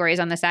categories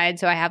on the side.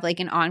 So I have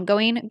like an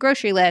ongoing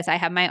grocery list. I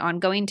have my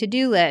ongoing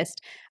to-do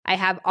list. I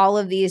have all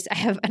of these. I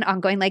have an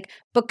ongoing like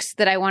books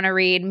that I want to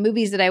read,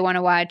 movies that I want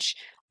to watch,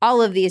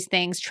 all of these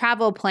things,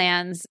 travel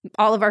plans,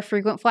 all of our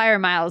frequent flyer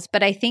miles.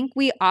 But I think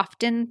we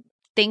often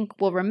think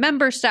we'll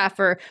remember stuff,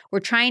 or we're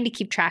trying to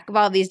keep track of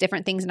all of these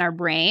different things in our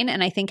brain.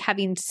 And I think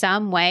having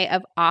some way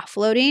of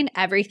offloading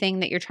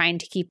everything that you're trying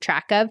to keep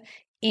track of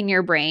in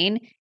your brain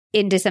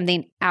into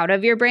something out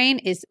of your brain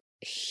is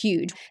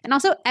huge. And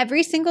also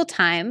every single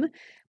time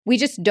we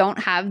just don't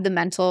have the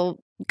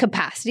mental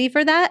capacity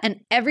for that. And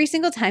every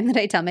single time that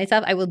I tell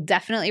myself I will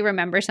definitely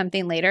remember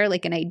something later,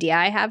 like an idea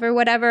I have or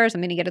whatever, or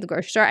something to get at the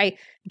grocery store, I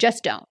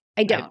just don't.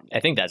 I don't. I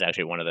think that's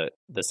actually one of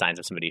the signs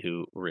of somebody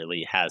who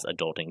really has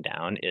adulting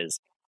down is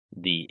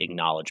the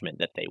acknowledgement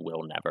that they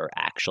will never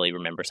actually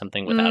remember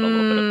something without a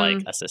little bit of like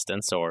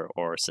assistance or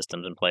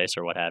systems in place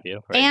or what have you.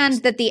 Right? And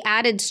that the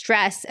added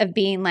stress of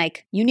being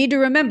like, you need to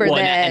remember this,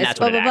 and that's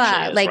blah, what blah, it blah.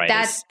 actually is, Like right?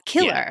 that's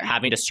killer. Yeah,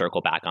 having to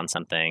circle back on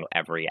something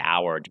every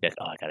hour to be like,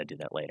 oh, I got to do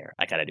that later.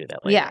 I got to do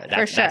that later. Yeah,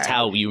 for sure. That's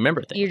how we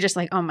remember things. You're just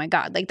like, oh my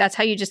God. Like that's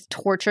how you just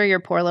torture your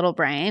poor little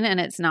brain, and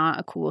it's not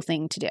a cool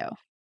thing to do.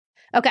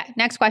 Okay,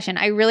 next question.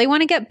 I really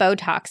want to get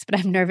Botox, but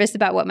I'm nervous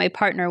about what my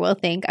partner will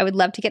think. I would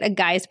love to get a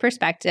guy's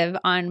perspective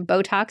on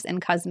Botox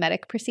and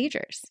cosmetic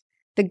procedures.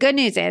 The good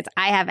news is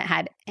I haven't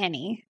had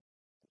any.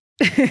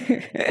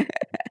 I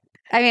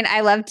mean,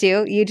 I love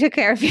to. You took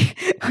care of me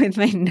with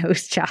my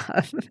nose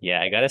job.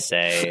 Yeah, I got to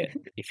say,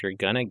 if you're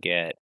going to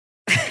get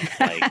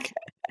like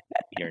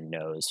your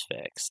nose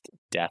fixed,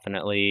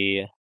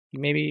 definitely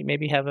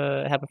maybe have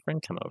a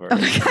friend come over. Oh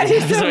my God,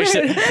 you're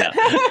so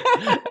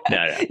rude.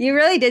 No. You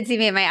really did see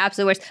me at my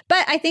absolute worst.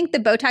 But I think the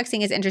Botox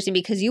thing is interesting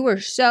because you were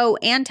so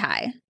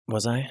anti.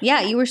 Was I?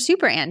 Yeah, you were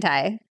super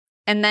anti.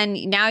 And then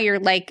now you're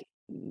like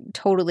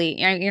totally,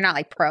 you're not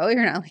like pro.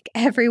 You're not like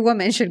every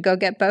woman should go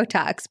get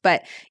Botox,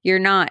 but you're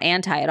not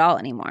anti at all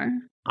anymore.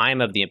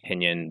 I'm of the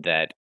opinion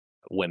that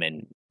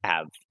women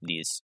have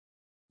these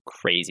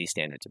crazy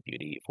standards of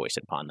beauty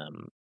foisted upon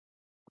them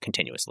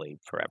continuously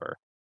forever.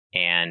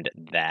 And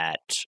that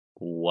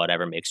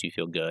whatever makes you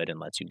feel good and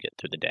lets you get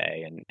through the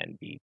day and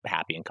be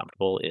happy and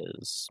comfortable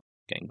is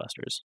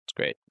gangbusters. It's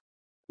great.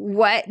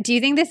 What do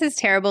you think this is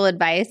terrible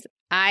advice?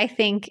 I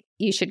think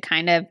you should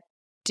kind of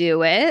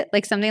do it.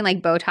 Like something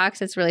like Botox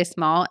that's really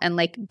small and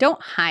like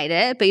don't hide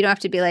it, but you don't have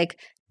to be like,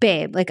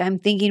 babe, like I'm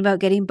thinking about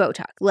getting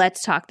Botox.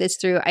 Let's talk this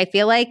through. I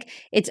feel like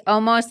it's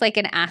almost like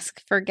an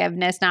ask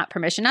forgiveness, not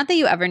permission. Not that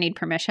you ever need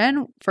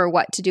permission for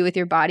what to do with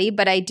your body,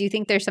 but I do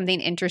think there's something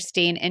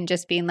interesting in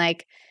just being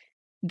like,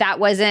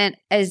 that wasn't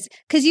as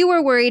because you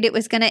were worried it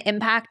was going to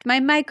impact my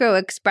micro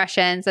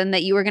expressions and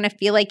that you were going to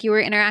feel like you were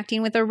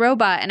interacting with a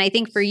robot. And I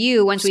think for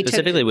you, once we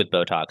specifically with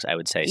Botox, I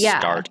would say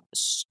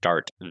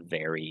start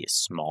very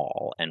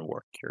small and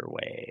work your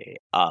way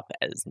up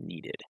as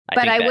needed.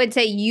 I would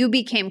say you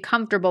became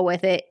comfortable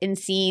with it in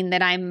seeing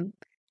that I'm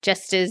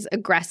just as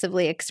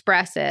aggressively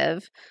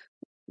expressive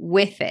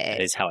with it.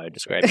 That is how I would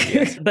describe it,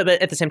 yes. but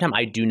at the same time,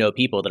 I do know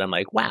people that I'm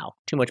like, wow,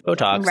 too much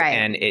Botox. Right.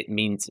 And it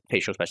means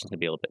facial expressions can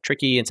be a little bit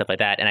tricky and stuff like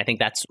that. And I think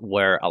that's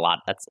where a lot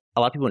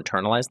of people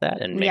internalize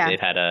that and maybe they've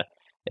had a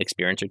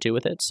experience or two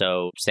with it.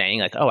 So saying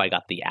like, oh, I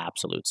got the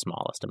absolute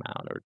smallest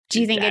amount. Or do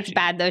you think it's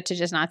bad though to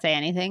just not say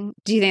anything?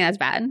 Do you think that's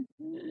bad?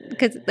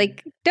 Because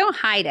like, don't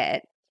hide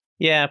it.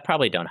 Yeah,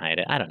 probably don't hide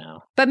it. I don't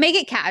know. But make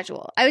it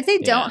casual. I would say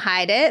don't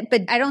hide it,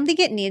 but I don't think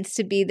it needs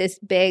to be this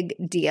big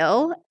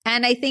deal.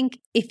 And I think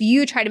if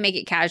you try to make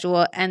it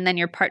casual and then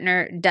your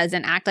partner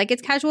doesn't act like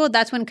it's casual,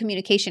 that's when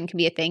communication can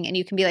be a thing. And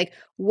you can be like,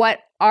 what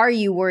are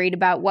you worried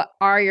about? What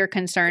are your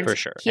concerns? For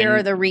sure. Here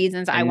are the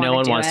reasons I want to do it. No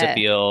one wants to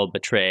feel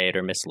betrayed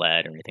or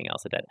misled or anything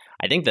else like that.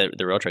 I think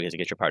the real trick is to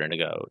get your partner to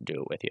go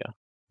do it with you.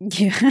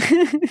 Yeah.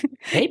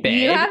 Hey,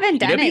 babe. You haven't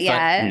done it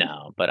yet.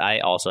 No, but I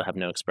also have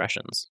no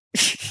expressions.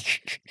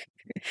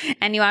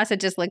 And you also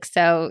just look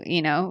so,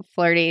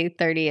 flirty,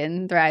 30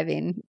 and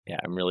thriving. Yeah,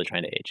 I'm really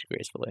trying to age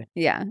gracefully.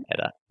 Yeah. At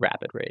a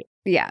rapid rate.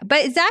 Yeah.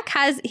 But Zack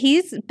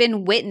he's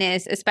been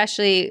witness,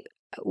 especially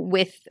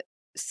with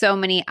so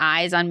many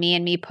eyes on me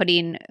and me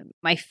putting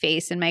my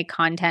face and my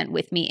content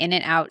with me in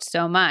and out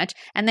so much.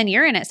 And then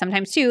you're in it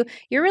sometimes too.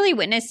 You're really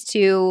witness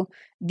to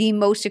the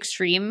most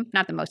extreme,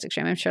 not the most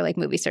extreme, I'm sure like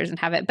movie stars don't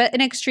have it, but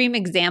an extreme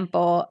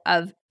example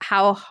of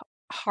how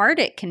hard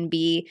it can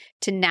be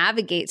to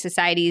navigate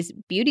society's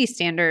beauty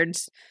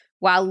standards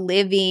while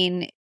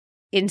living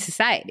in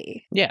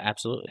society. Yeah,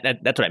 absolutely.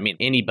 That's what I mean.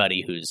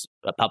 Anybody who's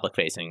a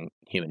public-facing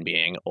human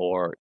being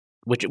or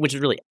which is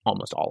really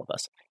almost all of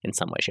us in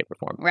some way, shape, or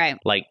form. Right.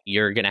 Like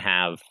you're going to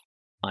have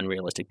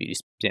unrealistic beauty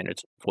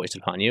standards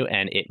foisted upon you,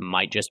 and it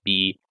might just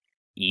be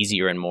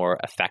easier and more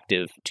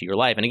effective to your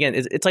life. And again,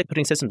 it's like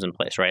putting systems in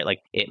place, right? Like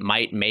it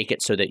might make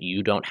it so that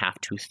you don't have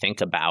to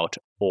think about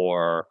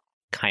or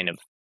kind of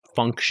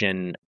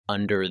function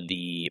under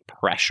the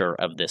pressure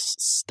of this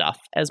stuff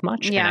as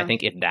much. Yeah. And I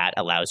think if that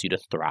allows you to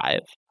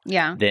thrive,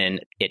 then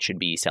it should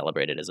be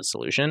celebrated as a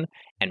solution.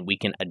 And we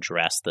can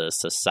address the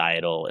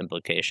societal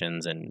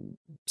implications and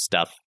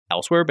stuff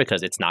elsewhere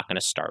because it's not going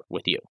to start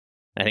with you.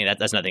 I think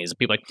that's nothing. Is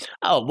people like,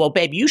 oh, well,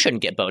 babe, you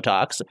shouldn't get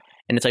Botox.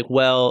 And it's like,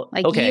 well,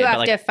 like okay. You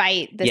have to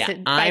fight this. Yeah,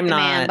 I'm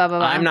not, blah, blah,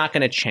 blah. I'm not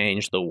going to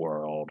change the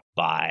world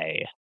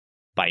by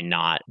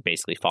not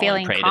basically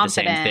falling prey to the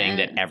same thing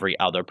that every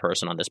other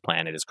person on this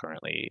planet is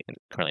currently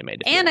made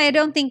to feel. And I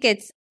don't think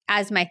it's,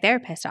 as my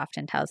therapist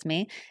often tells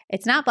me,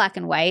 it's not black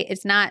and white.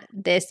 It's not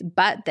this,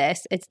 but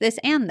this. It's this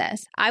and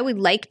this. I would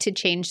like to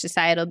change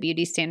societal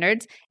beauty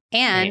standards.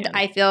 And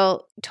I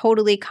feel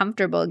totally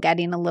comfortable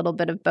getting a little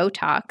bit of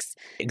Botox.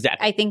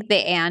 Exactly. I think the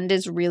and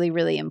is really,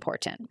 really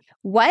important.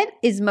 What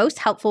is most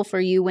helpful for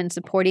you when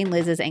supporting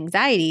Liz's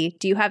anxiety?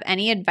 Do you have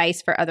any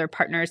advice for other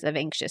partners of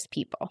anxious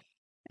people?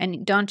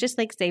 And don't just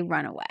like say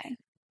run away.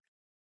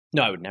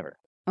 No, I would never.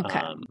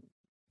 Okay.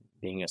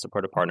 Being a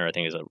supportive partner, I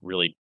think, is a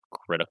really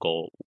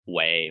critical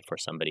way for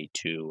somebody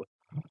to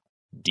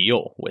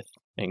deal with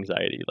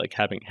anxiety. Like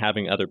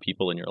having other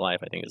people in your life,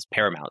 I think, is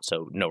paramount.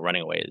 So no,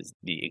 running away is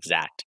the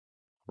exact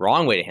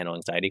wrong way to handle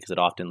anxiety because it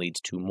often leads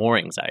to more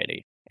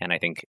anxiety. And I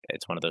think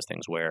it's one of those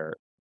things where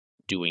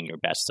doing your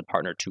best as a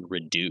partner to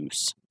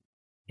reduce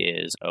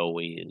is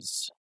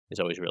always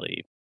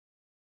really,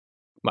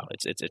 well,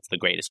 it's the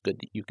greatest good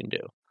that you can do.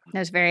 That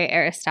was very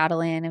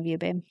Aristotelian of you,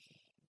 babe.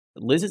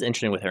 Liz is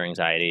interesting with her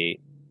anxiety,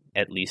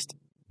 at least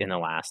in the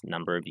last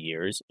number of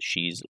years.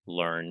 She's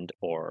learned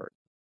or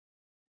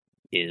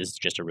is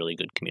just a really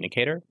good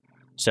communicator.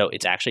 So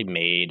it's actually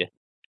made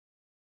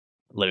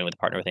living with a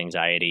partner with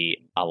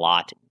anxiety a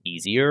lot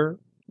easier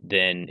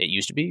than it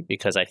used to be,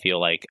 because I feel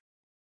like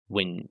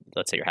when,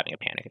 let's say you're having a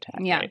panic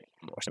attack, right?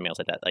 Or something else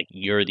like that, like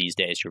these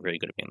days, you're really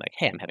good at being like,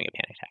 hey, I'm having a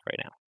panic attack right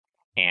now.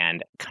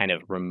 And kind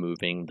of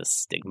removing the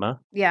stigma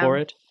for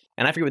it.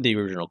 And I forget what the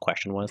original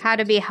question was. How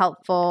to be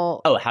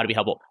helpful. Oh, how to be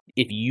helpful.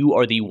 If you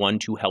are the one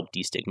to help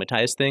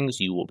destigmatize things,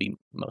 you will be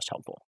most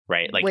helpful,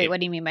 right? Like, wait, what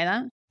do you mean by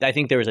that? I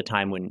think there was a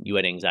time when you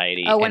had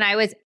anxiety. Oh, when I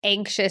was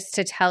anxious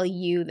to tell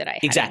you that I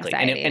had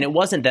anxiety. And it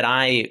wasn't that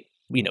I,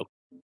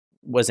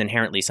 was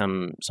inherently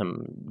some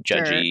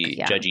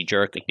judgy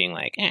jerk, like being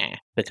like,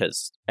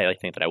 because I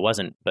think that I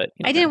wasn't. But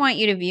I didn't want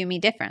you to view me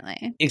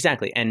differently.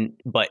 Exactly.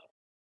 But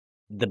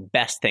the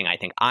best thing I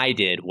think I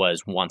did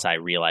was, once I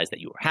realized that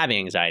you were having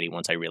anxiety,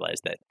 once I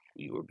realized that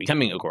you were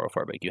becoming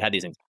agoraphobic, you had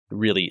these things,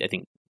 really, I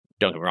think,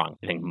 don't get me wrong,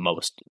 I think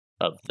most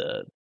of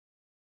the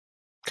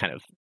kind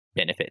of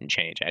benefit and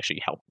change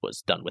actually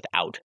was done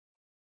without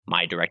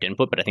my direct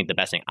input. But I think the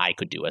best thing I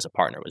could do as a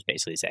partner was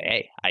basically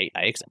say, hey,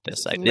 I accept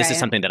this. This is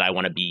something that I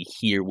want to be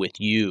here with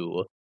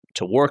you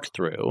to work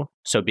through.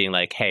 So being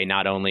like, hey,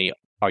 not only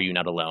are you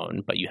not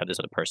alone, but you have this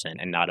other person.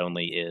 And not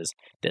only is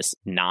this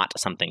not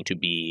something to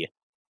be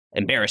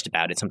embarrassed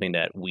about, it's something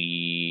that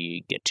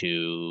we get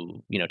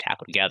to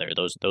tackle together.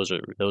 Those are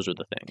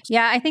the things.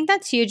 Yeah, I think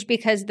that's huge,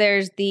 because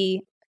there's the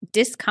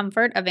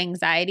discomfort of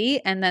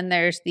anxiety, and then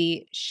there's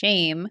the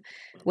shame,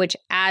 which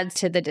adds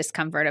to the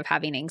discomfort of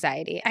having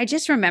anxiety. I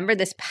just remember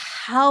this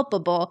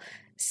palpable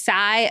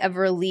sigh of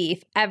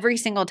relief every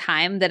single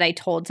time that I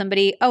told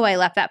somebody, oh, I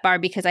left that bar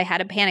because I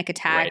had a panic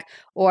attack,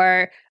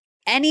 or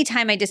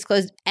anytime I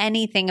disclosed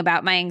anything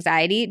about my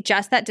anxiety,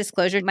 just that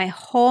disclosure, my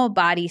whole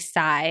body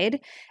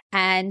sighed.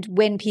 And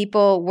when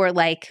people were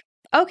like,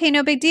 okay,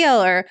 no big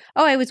deal, or,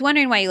 oh, I was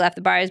wondering why you left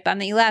the bar, I was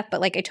bummed that you left,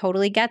 but like, I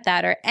totally get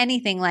that, or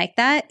anything like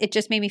that, it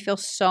just made me feel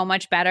so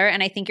much better.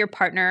 And I think your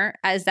partner,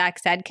 as Zack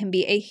said, can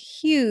be a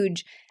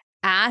huge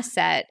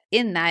asset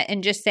in that,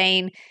 and just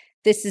saying,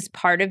 this is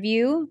part of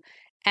you.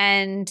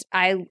 And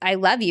I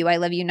love you. I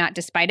love you not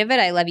despite of it.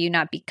 I love you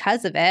not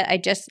because of it. I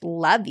just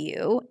love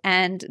you.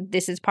 And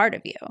this is part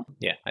of you.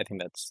 Yeah, I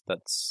think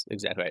that's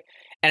exactly right.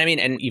 And I mean,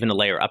 and even a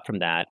layer up from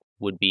that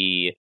would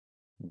be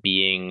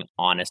being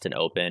honest and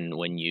open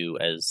when you,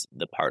 as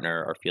the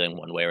partner, are feeling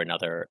one way or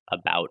another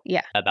about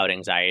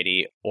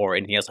anxiety or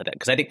anything else like that.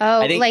 Because I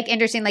think like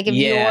interesting. Like if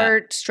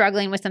you're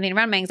struggling with something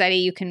around my anxiety,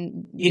 you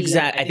can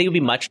exactly. I think it'd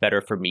be much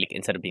better for me,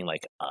 instead of being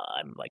like,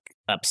 I'm like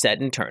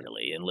upset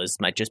internally, and Liz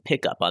might just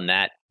pick up on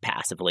that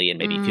passively and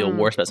maybe feel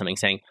worse about something,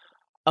 saying,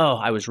 oh,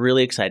 I was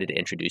really excited to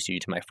introduce you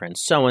to my friend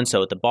so and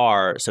so at the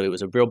bar. So it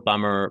was a real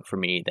bummer for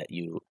me that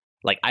you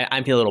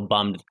I'm feeling a little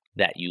bummed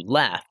that you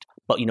left.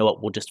 But you know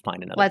what? We'll just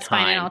find another time. Let's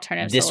find an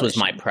alternative This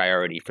solution. was my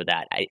priority for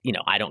that.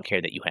 I don't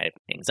care that you have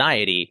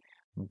anxiety,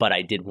 but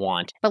I did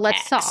want But let's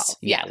X. solve.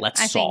 Yeah, let's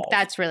solve. I think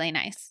that's really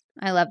nice.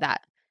 I love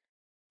that.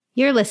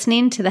 You're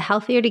listening to the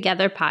Healthier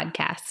Together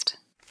podcast.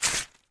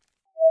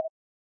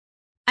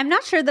 I'm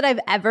not sure that I've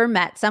ever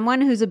met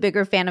someone who's a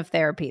bigger fan of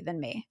therapy than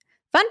me.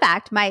 Fun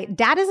fact, my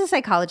dad is a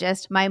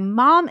psychologist. My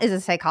mom is a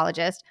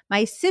psychologist.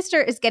 My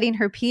sister is getting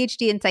her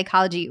PhD in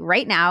psychology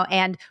right now.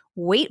 And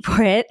wait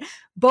for it,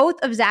 both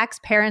of Zack's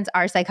parents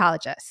are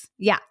psychologists.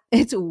 Yeah,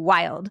 it's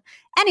wild.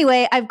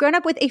 Anyway, I've grown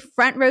up with a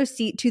front row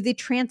seat to the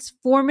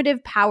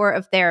transformative power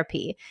of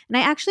therapy. And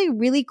I actually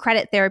really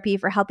credit therapy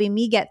for helping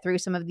me get through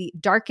some of the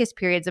darkest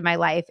periods of my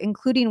life,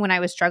 including when I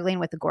was struggling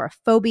with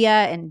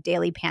agoraphobia and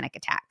daily panic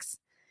attacks.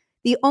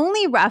 The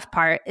only rough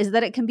part is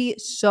that it can be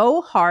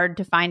so hard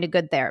to find a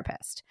good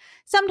therapist.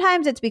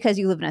 Sometimes it's because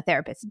you live in a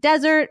therapist's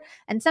desert,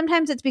 and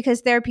sometimes it's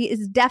because therapy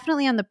is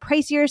definitely on the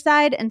pricier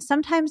side, and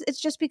sometimes it's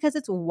just because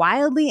it's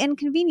wildly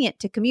inconvenient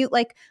to commute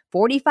like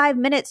 45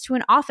 minutes to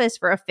an office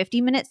for a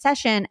 50-minute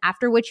session,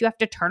 after which you have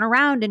to turn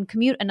around and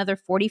commute another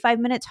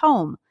 45 minutes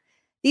home.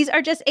 These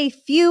are just a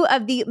few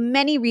of the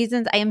many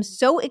reasons I am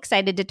so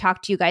excited to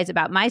talk to you guys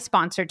about my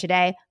sponsor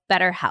today,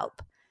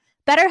 BetterHelp.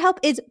 BetterHelp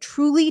is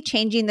truly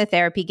changing the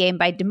therapy game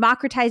by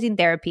democratizing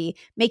therapy,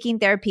 making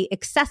therapy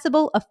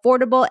accessible,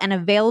 affordable, and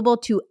available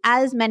to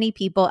as many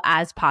people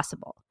as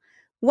possible.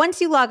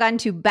 Once you log on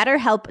to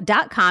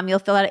betterhelp.com, you'll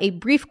fill out a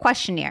brief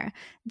questionnaire.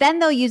 Then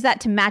they'll use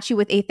that to match you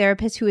with a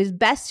therapist who is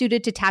best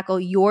suited to tackle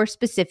your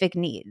specific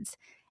needs.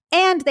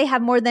 And they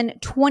have more than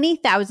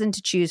 20,000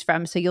 to choose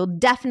from, so you'll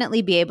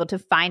definitely be able to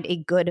find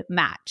a good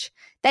match.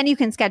 Then you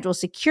can schedule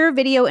secure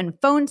video and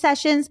phone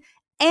sessions,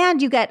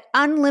 and you get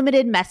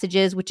unlimited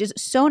messages, which is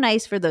so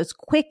nice for those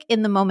quick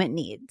in-the-moment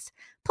needs.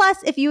 Plus,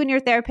 if you and your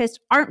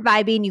therapist aren't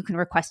vibing, you can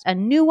request a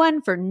new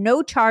one for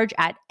no charge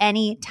at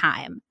any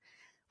time.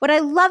 What I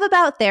love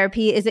about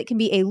therapy is it can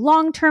be a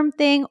long-term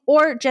thing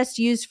or just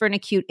used for an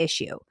acute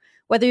issue.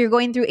 Whether you're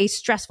going through a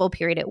stressful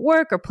period at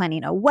work or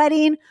planning a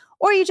wedding,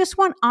 or you just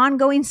want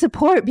ongoing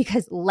support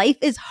because life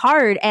is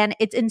hard and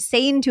it's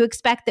insane to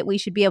expect that we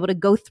should be able to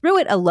go through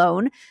it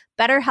alone,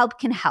 BetterHelp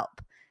can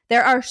help.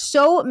 There are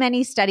so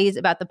many studies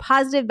about the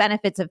positive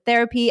benefits of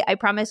therapy. I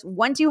promise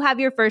once you have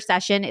your first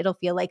session, it'll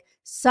feel like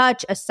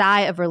such a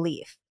sigh of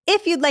relief.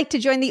 If you'd like to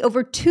join the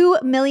over 2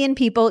 million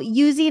people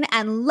using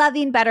and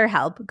loving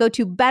BetterHelp, go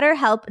to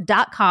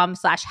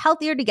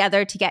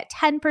betterhelp.com/healthiertogether to get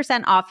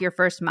 10% off your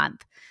first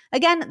month.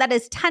 Again, that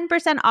is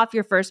 10% off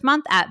your first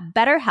month at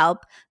BetterHelp,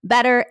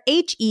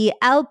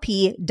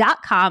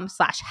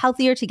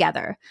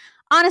 betterhelp.com/healthiertogether.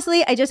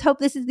 Honestly, I just hope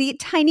this is the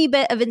tiny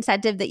bit of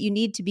incentive that you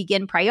need to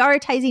begin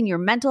prioritizing your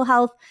mental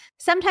health.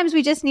 Sometimes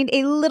we just need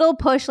a little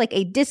push, like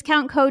a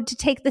discount code, to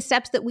take the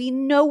steps that we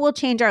know will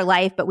change our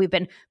life, but we've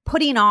been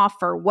putting off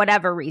for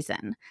whatever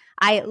reason.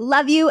 I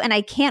love you, and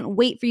I can't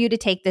wait for you to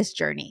take this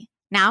journey.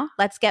 Now,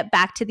 let's get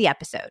back to the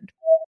episode.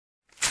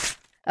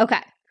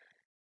 Okay.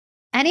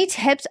 Any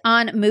tips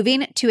on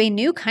moving to a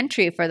new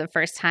country for the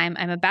first time?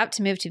 I'm about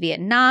to move to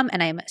Vietnam,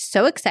 and I'm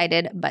so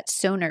excited, but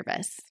so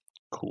nervous.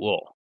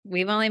 Cool.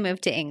 We've only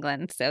moved to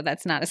England, so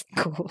that's not as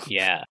cool.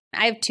 Yeah.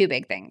 I have two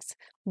big things.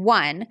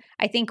 One,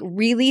 I think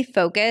really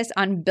focus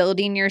on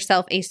building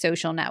yourself a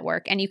social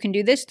network. And you can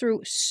do this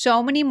through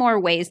so many more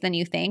ways than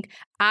you think.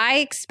 I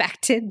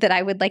expected that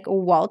I would like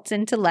waltz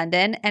into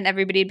London and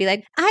everybody would be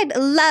like, I'd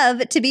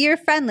love to be your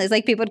friend, Liz.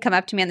 Like people would come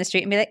up to me on the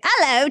street and be like,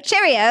 hello,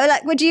 cheerio.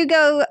 Like, would you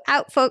go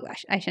out for,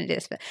 I shouldn't do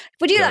this, but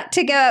would you like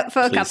to go out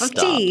for a cup of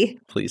tea?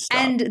 Please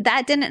stop. And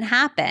that didn't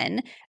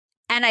happen.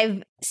 And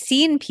I've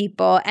seen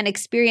people and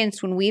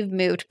experienced when we've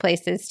moved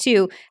places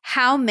too,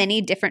 how many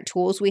different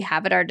tools we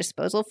have at our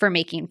disposal for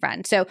making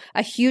friends. So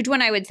a huge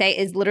one I would say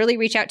is literally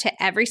reach out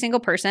to every single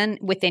person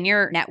within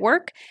your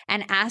network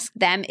and ask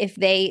them if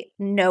they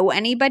know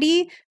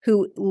anybody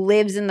who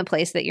lives in the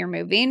place that you're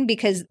moving,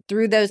 because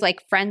through those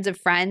like friends of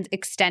friends,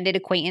 extended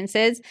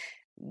acquaintances,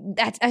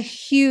 that's a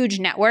huge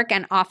network.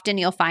 And often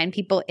you'll find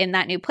people in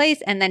that new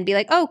place and then be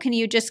like, oh, can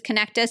you just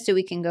connect us so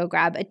we can go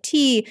grab a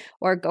tea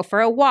or go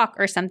for a walk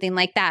or something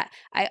like that.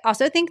 I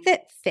also think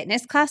that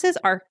fitness classes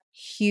are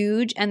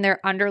huge and they're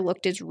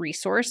underlooked as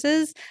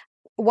resources.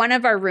 One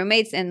of our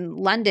roommates in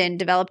London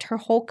developed her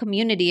whole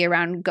community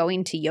around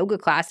going to yoga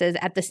classes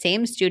at the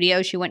same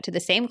studio. She went to the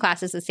same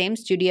classes, the same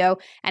studio,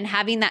 and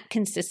having that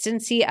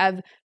consistency of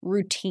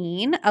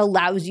routine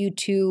allows you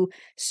to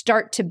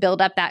start to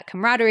build up that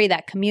camaraderie,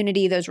 that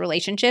community, those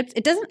relationships.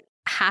 It doesn't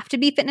have to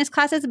be fitness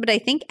classes, but I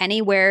think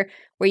anywhere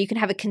where you can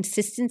have a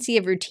consistency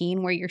of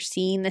routine where you're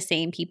seeing the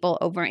same people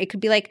over, it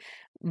could be like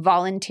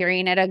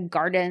volunteering at a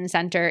garden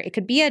center. It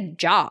could be a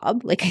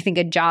job. Like I think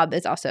a job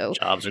is also—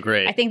 Jobs are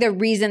great. I think the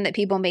reason that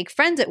people make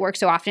friends at work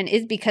so often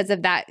is because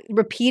of that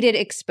repeated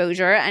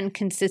exposure and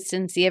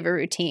consistency of a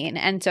routine.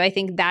 And so I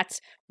think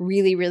that's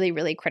really, really,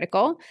 really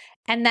critical.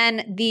 And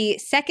then the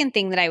second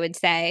thing that I would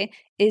say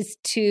is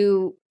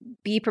to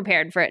be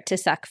prepared for it to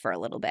suck for a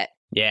little bit.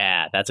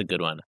 Yeah, that's a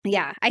good one.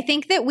 Yeah, I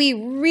think that we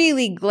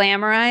really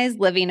glamorize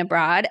living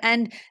abroad,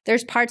 and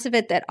there's parts of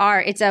it that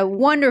it's a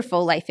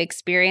wonderful life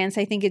experience.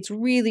 I think it's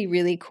really,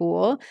 really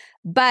cool,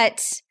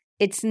 but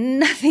it's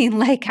nothing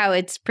like how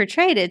it's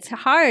portrayed. It's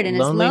hard and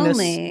it's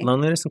lonely.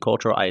 Loneliness and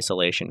cultural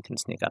isolation can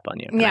sneak up on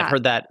you. And I've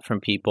heard that from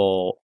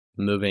people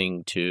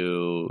moving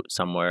to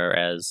somewhere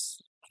as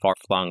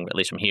far-flung, at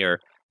least from here,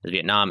 as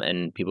Vietnam,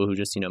 and people who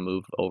just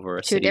move over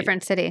a city, to a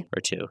different city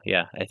or two.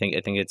 Yeah, I think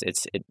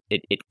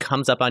it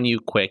comes up on you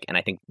quick, and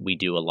I think we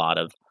do a lot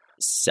of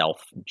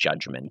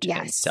self-judgment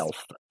and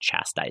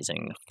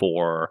self-chastising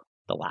for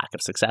the lack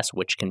of success,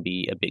 which can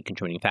be a big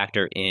contributing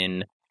factor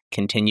in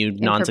continued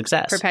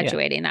non-success.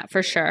 Perpetuating that,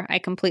 for sure. I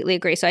completely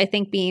agree. So I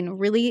think being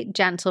really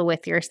gentle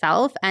with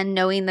yourself and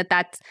knowing that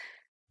that's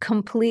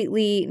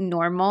completely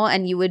normal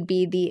and you would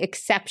be the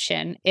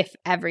exception if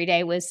every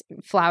day was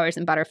flowers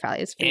and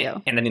butterflies for you.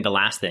 And I think the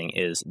last thing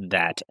is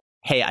that,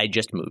 hey, I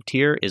just moved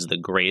here is the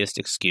greatest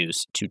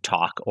excuse to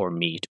talk or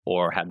meet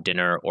or have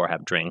dinner or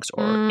have drinks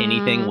or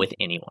anything with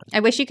anyone. I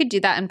wish you could do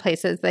that in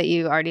places that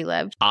you already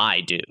lived. I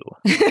do.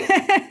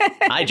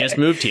 I just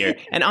moved here.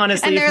 And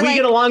honestly, if we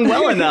get along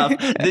well enough,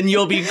 then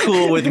you'll be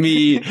cool with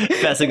me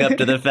fessing up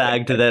to the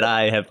fact that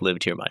I have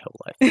lived here my whole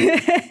life.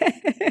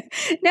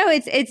 No,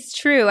 it's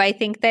true. I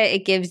think that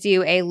it gives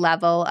you a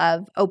level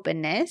of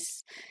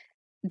openness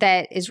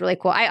that is really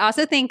cool. I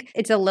also think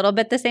it's a little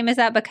bit the same as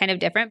that, but kind of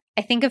different.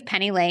 I think of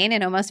Penny Lane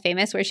in Almost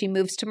Famous, where she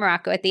moves to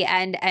Morocco at the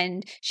end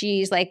and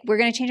she's like, we're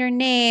going to change our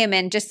name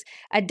and just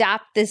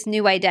adopt this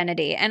new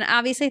identity. And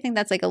obviously I think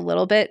that's like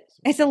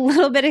it's a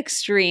little bit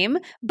extreme,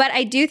 but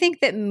I do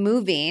think that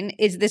moving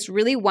is this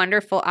really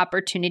wonderful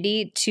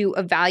opportunity to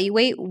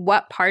evaluate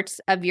what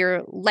parts of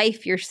your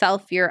life,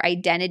 yourself, your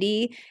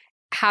identity,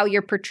 how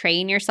you're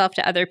portraying yourself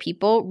to other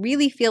people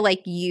really feel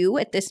like you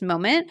at this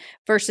moment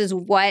versus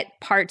what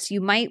parts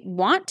you might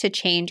want to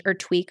change or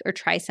tweak or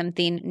try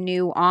something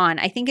new on.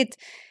 I think it's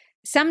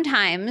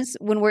sometimes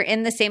when we're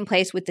in the same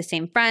place with the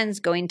same friends,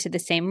 going to the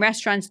same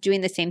restaurants, doing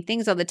the same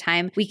things all the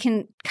time, we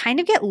can kind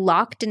of get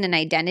locked in an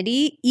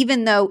identity,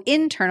 even though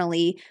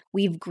internally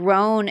we've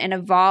grown and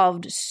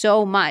evolved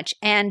so much.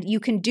 And you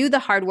can do the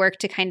hard work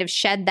to kind of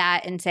shed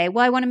that and say,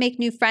 well, I want to make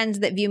new friends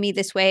that view me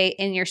this way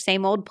in your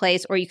same old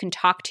place. Or you can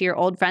talk to your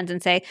old friends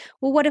and say,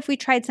 well, what if we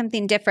tried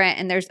something different?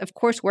 And there's, of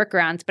course,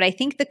 workarounds. But I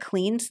think the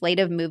clean slate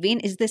of moving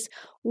is this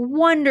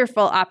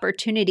wonderful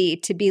opportunity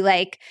to be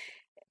like,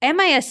 am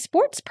I a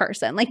sports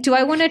person? Like, do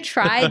I want to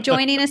try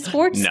joining a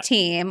sports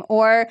team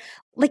or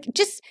like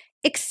just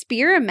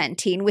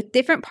experimenting with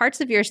different parts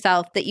of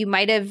yourself that you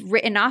might have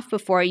written off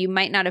before, you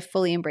might not have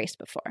fully embraced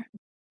before?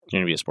 You're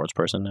going to be a sports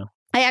person now?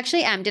 I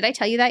actually am. Did I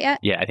tell you that yet?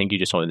 Yeah, I think you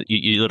just told me.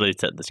 You literally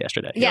said this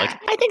yesterday. Yeah. You're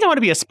like, I think I want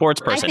to be a sports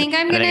person. I think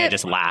I'm going to. I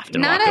just laughed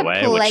and not walked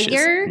a away,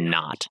 player, which is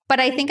not. But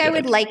I think good. I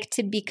would like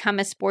to become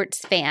a sports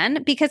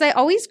fan because I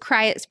always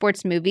cry at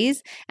sports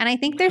movies. And I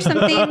think there's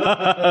something. What?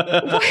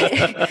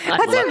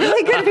 That's a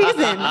really good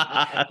reason.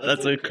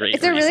 That's a great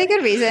It's a really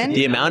good reason.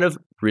 The amount of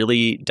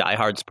really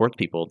diehard sports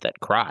people that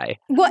cry.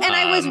 Well, and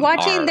I was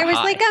watching, there was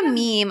high. like a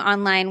meme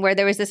online where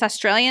there was this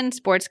Australian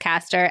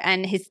sportscaster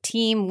and his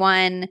team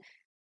won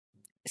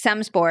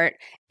some sport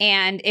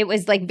and it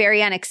was like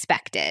very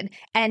unexpected.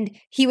 And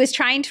he was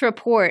trying to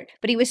report,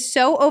 but he was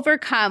so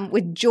overcome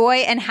with joy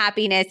and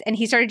happiness. And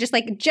he started just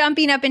like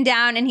jumping up and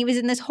down. And he was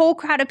in this whole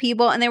crowd of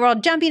people and they were all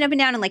jumping up and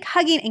down and like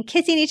hugging and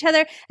kissing each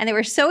other. And they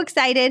were so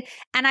excited.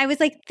 And I was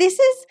like, this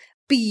is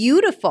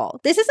beautiful.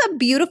 This is a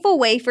beautiful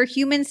way for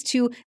humans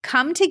to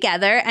come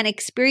together and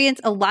experience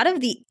a lot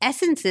of the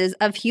essences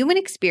of human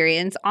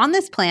experience on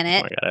this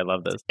planet. Oh my God, I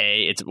love this.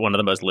 It's one of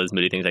the most Liz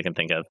Moody things I can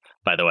think of,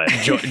 by the way.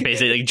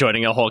 Basically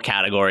joining a whole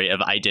category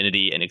of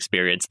identity and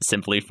experience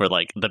simply for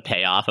like the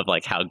payoff of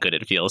like how good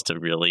it feels to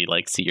really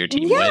like see your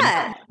team win.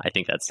 I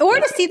think that's... Or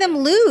to see them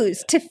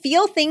lose, to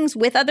feel things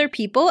with other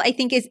people, I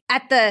think is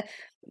at the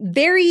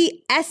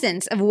very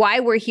essence of why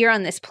we're here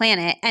on this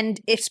planet. And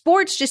if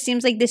sports just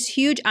seems like this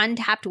huge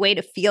untapped way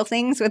to feel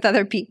things with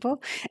other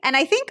people. And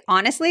I think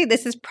honestly,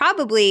 this is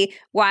probably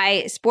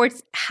why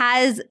sports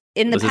has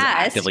in the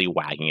past actively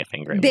wagging a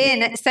finger at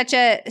been such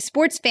a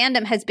sports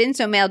fandom has been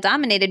so male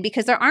dominated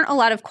because there aren't a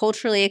lot of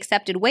culturally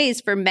accepted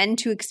ways for men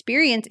to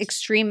experience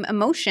extreme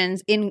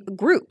emotions in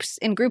group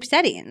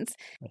settings.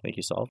 I think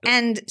you solved it.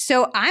 And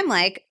so I'm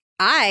like,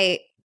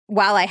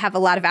 while I have a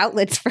lot of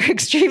outlets for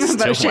extreme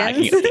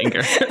emotions,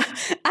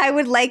 I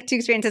would like to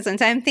experience this one.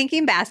 So I'm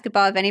thinking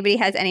basketball. If anybody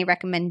has any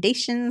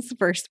recommendations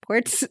for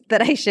sports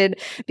that I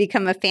should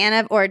become a fan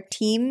of or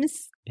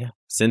teams. Yeah.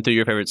 Send through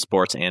your favorite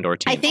sports and or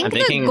teams. I think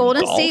the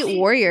Golden State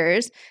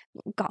Warriors,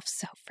 golf's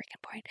so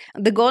freaking boring.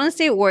 The Golden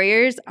State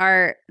Warriors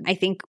are, I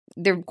think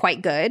they're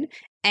quite good.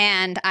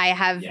 And I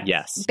have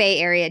Bay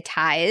Area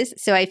ties.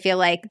 So I feel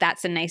like that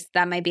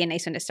might be a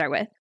nice one to start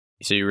with.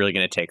 So you're really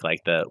going to take like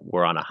the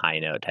we're on a high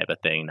note type of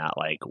thing, not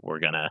like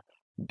we're going to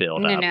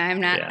build up. No, I'm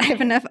not. Yeah. I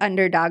have enough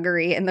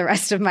underdoggery in the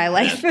rest of my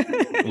life.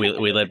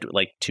 we lived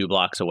like 2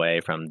 blocks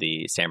away from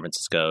the San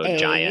Francisco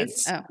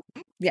Giants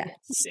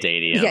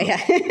stadium.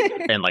 Yeah.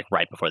 And like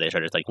right before they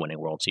started like winning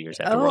World Series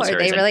after World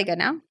Series. Are they really good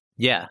now?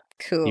 Yeah.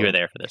 Cool. You were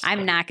there for this.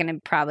 I'm not going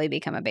to probably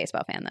become a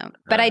baseball fan though.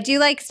 But I do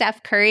like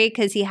Steph Curry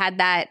because he had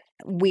that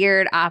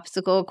weird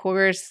obstacle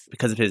course.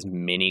 Because of his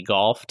mini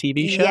golf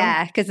TV show?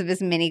 Yeah, because of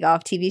his mini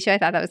golf TV show. I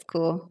thought that was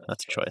cool.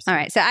 That's a choice. All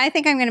right. So I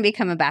think I'm going to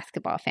become a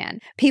basketball fan.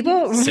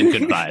 People send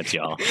good vibes,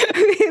 y'all.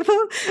 People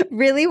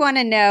really want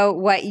to know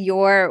what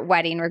your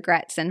wedding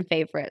regrets and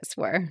favorites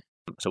were.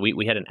 So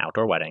we had an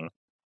outdoor wedding,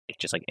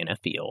 just like in a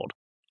field.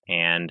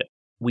 And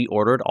we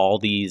ordered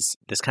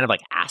this kind of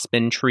like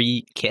aspen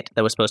tree kit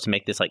that was supposed to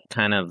make this like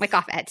kind of... Like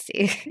off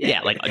Etsy.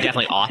 Yeah, like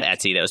definitely off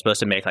Etsy. That was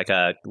supposed to make like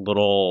a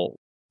little...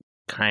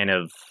 kind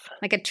of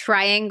like a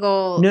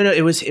triangle. No,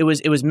 it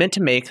was meant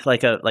to make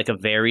like a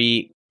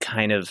very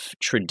kind of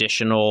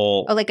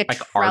traditional like a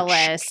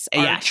trellis.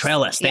 Yeah,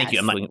 trellis. Thank you.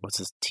 I'm like, what's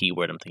this T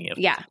word I'm thinking of?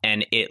 Yeah.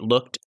 And it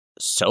looked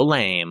so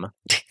lame.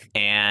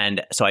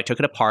 And so I took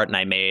it apart and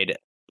I made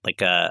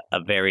like a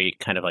very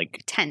kind of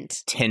like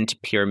tent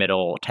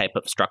pyramidal type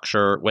of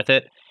structure with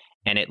it.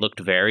 And it looked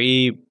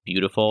very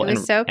beautiful and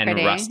so pretty.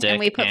 And rustic. And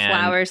we put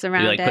flowers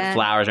around it. Put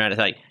flowers around it.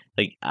 Like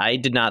I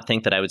did not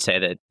think that I would say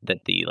that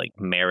the like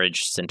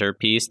marriage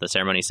centerpiece, the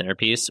ceremony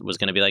centerpiece was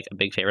going to be like a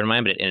big favorite of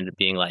mine, but it ended up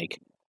being like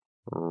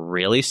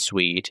really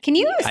sweet. Can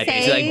you I say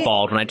basically like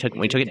bawled when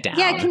we took it down.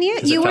 Yeah, can you?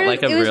 'Cause You it were. felt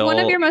like It was one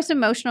of real- your most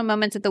emotional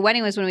moments at the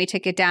wedding was when we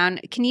took it down.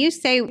 Can you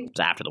say? It was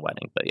after the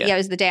wedding, but yeah. Yeah, it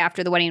was the day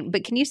after the wedding.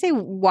 But can you say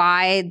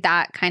why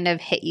that kind of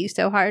hit you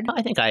so hard?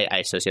 I think I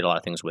associate a lot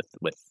of things with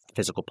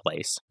physical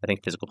place. I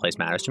think physical place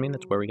matters to me, and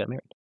that's where we got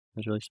married. It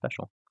was really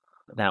special.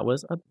 That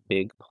was a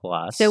big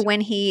plus. So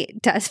when he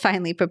does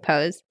finally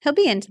propose, he'll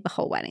be into the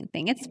whole wedding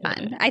thing. It's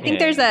fun. I think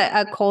there's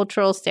a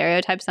cultural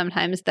stereotype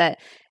sometimes that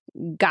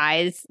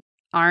guys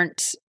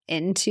aren't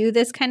into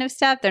this kind of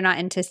stuff. They're not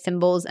into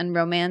symbols and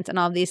romance and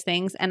all of these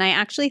things. And I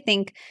actually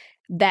think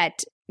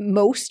that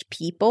most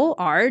people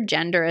are,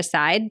 gender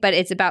aside, but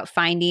it's about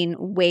finding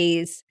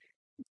ways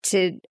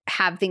to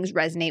have things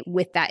resonate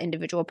with that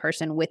individual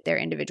person, with their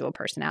individual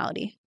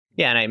personality.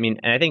 Yeah, and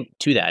I think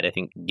to that, I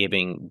think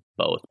giving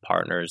both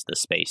partners the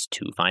space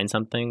to find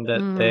something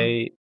that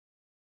they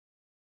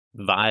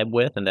vibe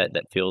with and that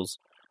feels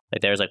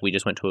like theirs. Like we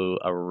just went to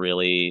a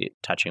really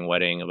touching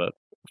wedding of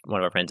one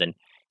of our friends, and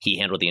he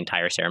handled the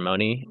entire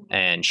ceremony,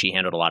 and she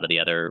handled a lot of the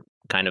other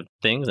kind of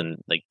things, and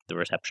like the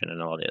reception and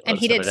all that. And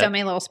he did so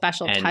many little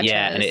special touches.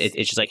 Yeah, and it's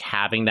just like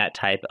having that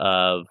type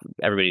of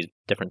everybody's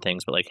different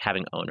things, but like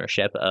having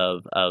ownership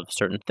of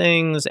certain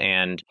things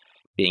and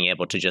being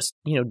able to just,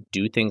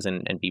 do things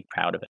and be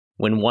proud of it.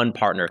 When one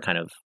partner kind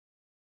of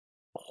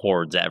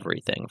hoards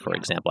everything, for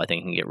example, I think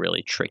it can get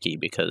really tricky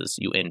because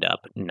you end up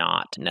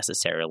not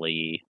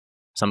necessarily,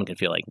 someone can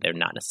feel like they're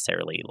not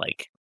necessarily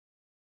like,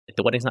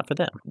 the wedding's not for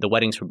them. The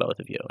wedding's for both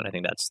of you. And I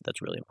think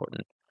that's really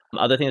important.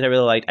 Other things I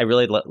really liked, I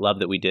really love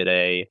that we did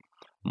a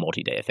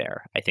multi-day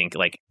affair. I think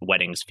like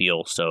weddings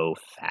feel so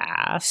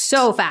fast.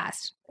 So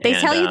fast. They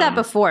tell you that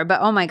before, but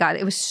oh my God,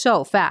 it was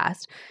so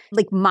fast.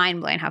 Like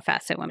mind-blowing how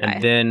fast it went by.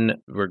 And then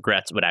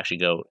regrets would actually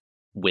go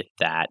with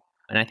that.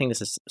 And I think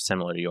this is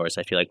similar to yours.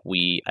 I feel like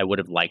I would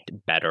have liked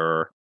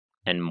better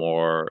and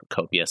more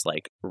copious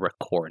like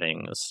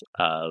recordings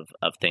of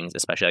things,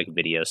 especially like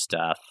video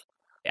stuff.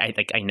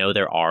 I know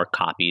there are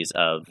copies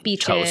of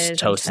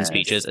toasts and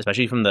speeches,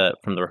 especially from the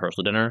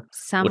rehearsal dinner,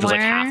 which was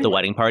like half the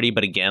wedding party.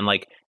 But again,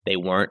 like they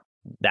weren't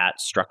that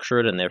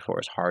structured, and therefore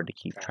it's hard to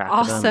keep track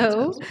of them.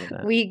 Also,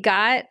 we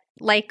got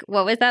like,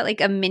 what was that?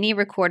 Like a mini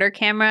recorder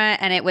camera,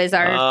 and it was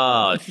our.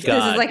 Oh God! This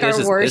is like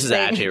our worst. This is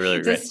actually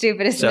really great. It's the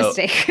stupidest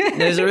mistake.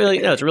 It's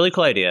a really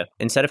cool idea.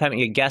 Instead of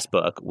having a guest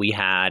book, we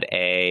had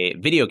a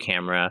video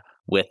camera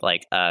with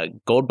like a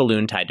gold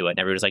balloon tied to it, and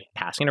everybody was like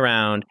passing it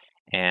around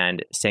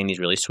and saying these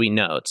really sweet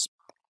notes.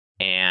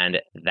 And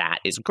that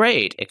is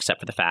great, except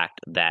for the fact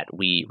that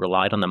we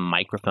relied on the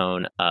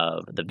microphone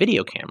of the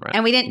video camera.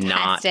 And we didn't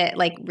test it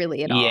like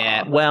really at all.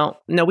 Yeah, well,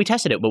 no, we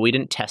tested it, but we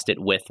didn't test it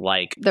with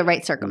like the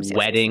right circumstances.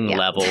 Wedding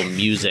level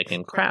music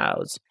and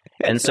crowds.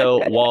 And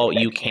so while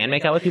you can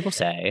make out what people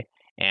say,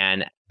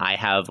 and I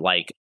have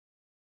like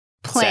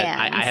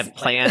I have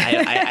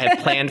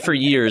planned for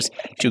years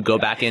to go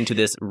back into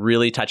this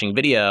really touching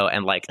video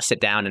and like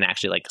sit down and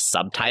actually like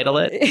subtitle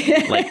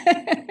it. Like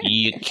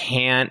you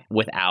can't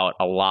without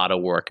a lot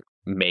of work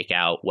make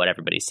out what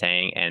everybody's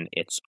saying, and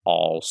it's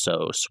all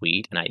so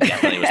sweet. And I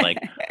definitely was like,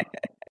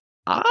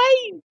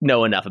 I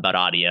know enough about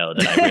audio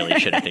that I really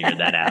should have figured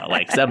that out.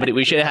 Like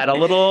we should have had a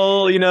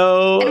little,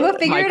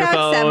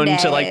 microphone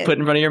to like put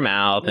in front of your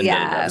mouth.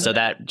 And so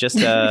that just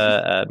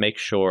make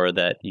sure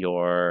that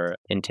your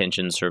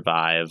intentions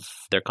survive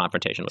their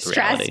confrontation with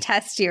reality.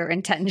 Stress test your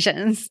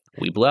intentions.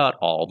 We blew out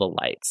all the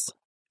lights.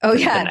 Oh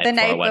yeah, the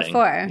night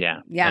before.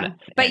 Yeah.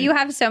 But you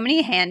have so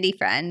many handy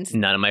friends.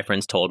 None of my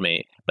friends told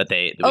me, but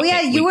they. You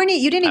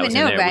didn't even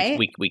know, right?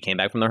 We came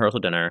back from the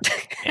rehearsal dinner,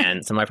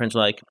 and some of my friends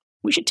were like,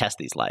 we should test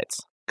these lights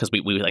because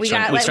we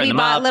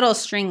bought little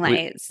string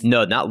lights.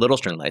 No, not little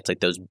string lights, like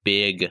those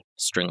big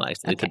string lights,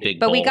 like the big.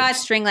 But bulbs. We got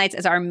string lights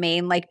as our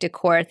main like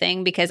decor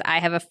thing because I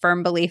have a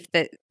firm belief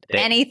that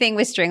anything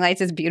with string lights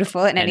is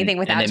beautiful, and anything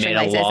without string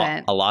lights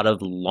isn't. A lot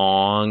of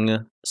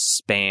long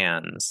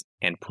spans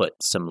and put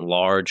some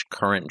large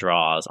current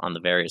draws on the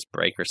various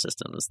breaker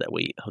systems that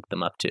we hooked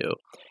them up to,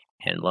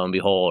 and lo and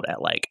behold,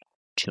 at like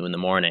 2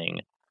 a.m,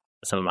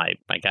 some of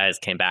my guys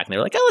came back and they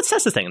were like, "Oh, let's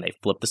test this thing," and they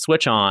flipped the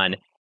switch on.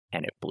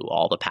 And it blew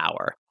all the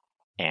power.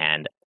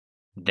 And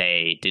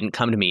they didn't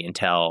come to me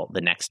until the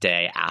next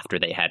day after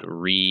they had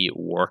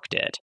reworked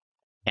it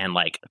and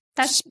like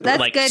that's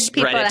good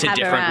spread it to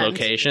different around.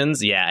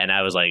 Locations. Yeah, and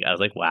I was like,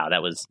 wow,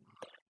 that was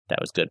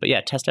good. But yeah,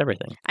 test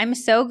everything. I'm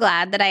so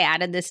glad that I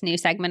added this new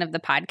segment of the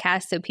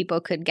podcast so people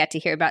could get to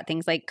hear about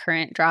things like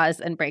current draws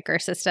and breaker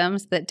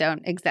systems that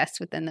don't exist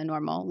within the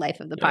normal life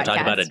of the podcast.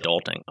 Talk about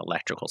adulting,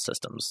 electrical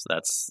systems.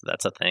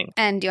 That's a thing.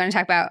 And do you want to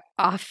talk about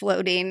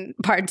offloading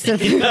parts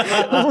of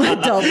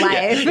adult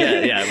life?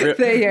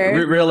 Yeah.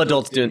 Real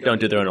adults don't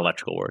do their own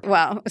electrical work.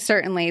 Well,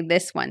 certainly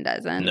this one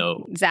doesn't.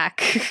 No.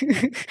 Zack.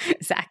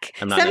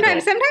 I'm not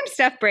sometimes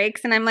stuff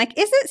breaks and I'm like,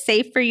 is it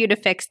safe for you to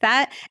fix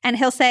that? And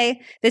he'll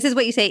say, this is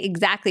what you say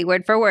exactly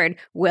word for word.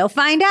 We'll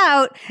find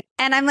out.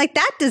 And I'm like,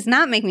 that does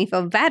not make me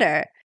feel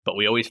better. But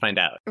we always find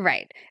out.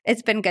 Right.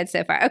 It's been good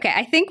so far. Okay.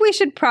 I think we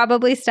should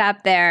probably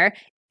stop there.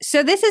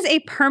 So this is a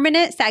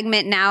permanent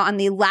segment now on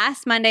the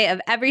last Monday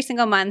of every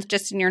single month,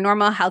 just in your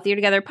normal Healthier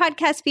Together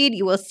podcast feed.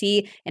 You will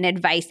see an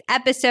advice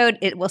episode.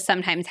 It will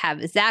sometimes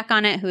have Zack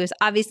on it, who is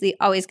obviously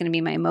always going to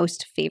be my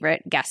most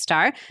favorite guest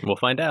star. We'll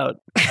find out.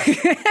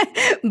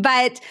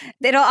 But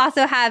it'll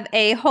also have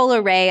a whole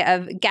array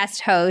of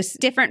guest hosts,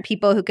 different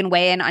people who can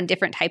weigh in on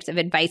different types of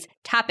advice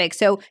topics.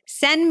 So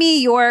send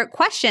me your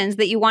questions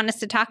that you want us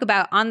to talk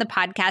about on the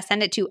podcast.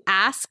 Send it to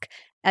ask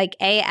at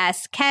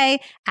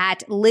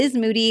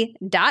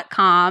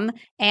lizmoody.com.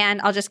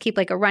 And I'll just keep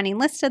like a running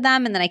list of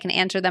them, and then I can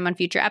answer them on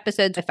future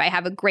episodes. If I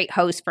have a great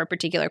host for a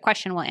particular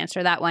question, we'll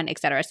answer that one,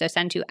 etc. So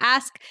send to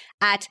ask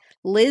at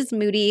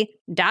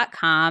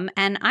lizmoody.com.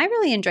 And I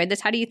really enjoyed this.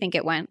 How do you think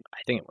it went? I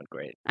think it went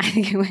great. I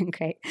think it went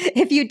great.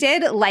 If you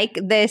did like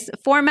this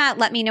format,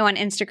 let me know on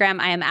Instagram.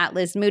 I am at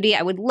Liz Moody.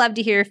 I would love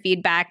to hear your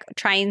feedback.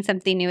 Trying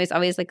something new is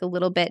always like a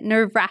little bit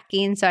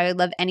nerve-wracking, so I would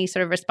love any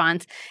sort of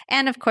response.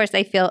 And of course,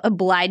 I feel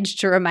obliged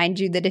to remind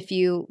you that if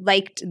you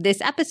liked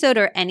this episode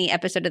or any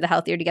episode of the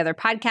Healthier Together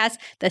podcast,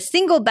 the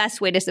single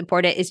best way to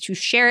support it is to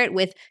share it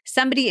with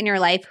somebody in your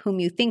life whom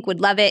you think would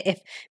love it.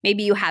 If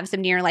maybe you have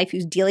somebody in your life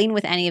who's dealing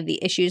with any of the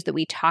issues that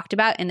we talked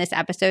about in this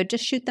episode,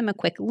 just shoot them a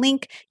quick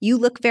link. You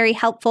look very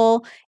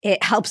helpful.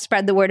 It helps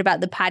spread the word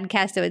about the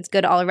podcast, so it's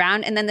good all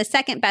around. And then the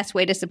second best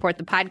way to support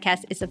the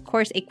podcast is, of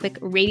course, a quick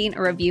rating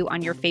or review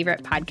on your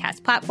favorite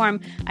podcast platform,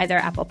 either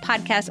Apple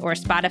Podcasts or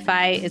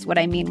Spotify is what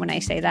I mean when I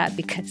say that,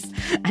 because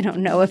I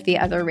don't know if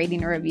the other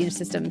rating or review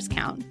systems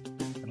count.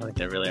 I don't think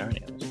there really are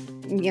any others.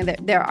 Yeah,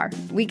 there are.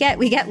 We get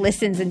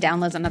listens and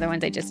downloads on other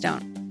ones. I just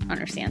don't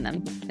understand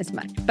them as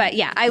much. But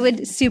yeah, I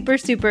would super,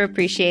 super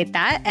appreciate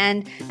that.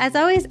 And as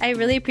always, I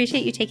really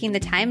appreciate you taking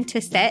the time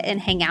to sit and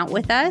hang out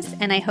with us.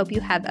 And I hope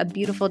you have a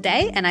beautiful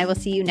day. And I will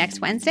see you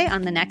next Wednesday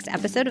on the next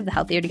episode of the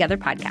Healthier Together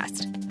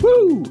podcast.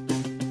 Woo!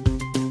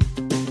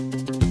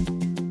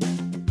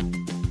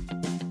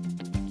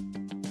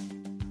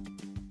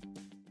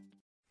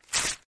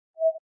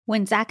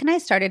 When Zack and I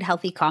started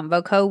Healthy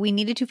Convo Co., we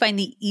needed to find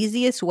the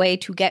easiest way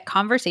to get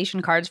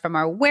conversation cards from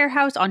our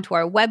warehouse onto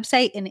our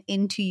website and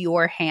into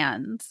your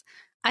hands.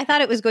 I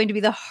thought it was going to be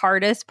the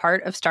hardest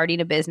part of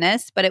starting a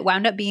business, but it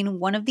wound up being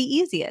one of the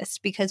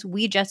easiest because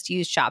we just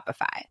use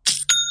Shopify.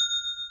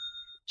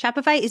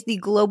 Shopify is the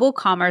global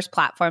commerce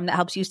platform that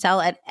helps you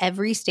sell at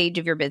every stage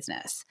of your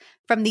business.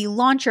 From the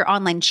launch your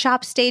online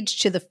shop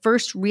stage to the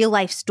first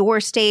real-life store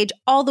stage,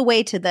 all the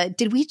way to the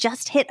did we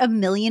just hit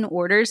 1 million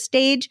orders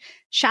stage,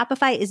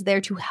 Shopify is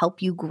there to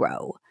help you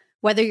grow.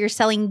 Whether you're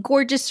selling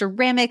gorgeous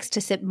ceramics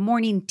to sip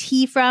morning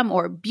tea from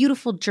or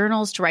beautiful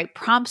journals to write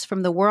prompts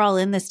from the We're All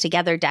In This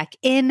Together deck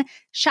in,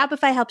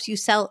 Shopify helps you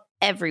sell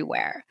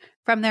everywhere.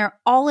 From their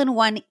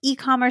all-in-one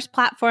e-commerce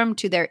platform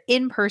to their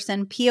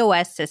in-person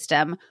POS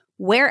system,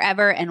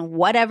 wherever and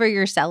whatever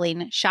you're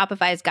selling,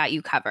 Shopify's got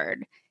you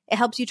covered. It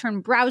helps you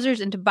turn browsers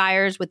into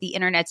buyers with the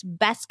internet's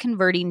best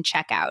converting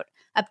checkout,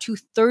 up to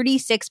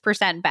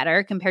 36%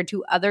 better compared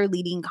to other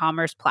leading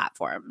commerce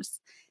platforms.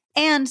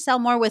 And sell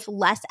more with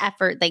less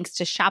effort thanks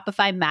to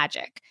Shopify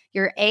Magic,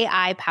 your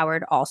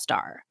AI-powered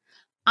all-star.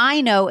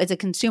 I know as a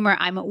consumer,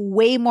 I'm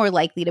way more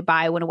likely to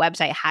buy when a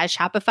website has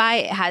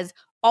Shopify. It has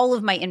all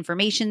of my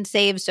information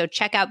saved, so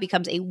checkout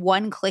becomes a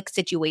one-click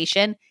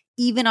situation,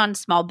 even on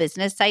small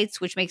business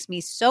sites, which makes me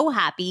so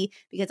happy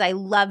because I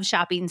love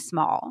shopping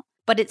small.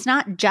 But it's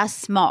not just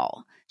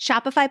small.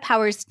 Shopify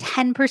powers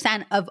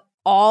 10% of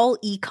all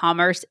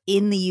e-commerce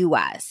in the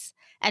US.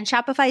 And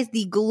Shopify is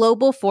the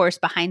global force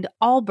behind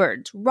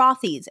Allbirds,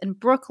 Rothy's, and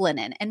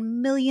Brooklinen,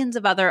 and millions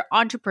of other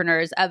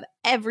entrepreneurs of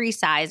every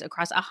size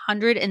across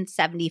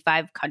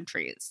 175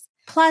 countries.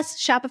 Plus,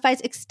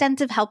 Shopify's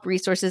extensive help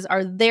resources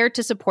are there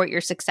to support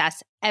your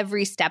success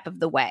every step of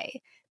the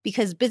way.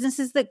 Because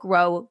businesses that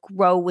grow,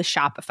 grow with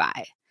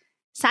Shopify.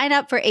 Sign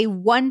up for a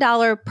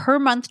 $1 per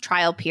month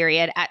trial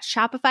period at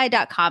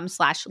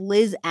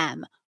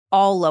shopify.com/LizM,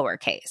 all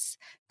lowercase.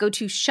 Go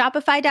to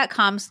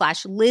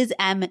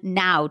shopify.com/LizM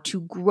now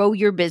to grow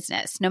your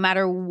business, no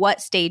matter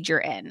what stage you're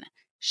in.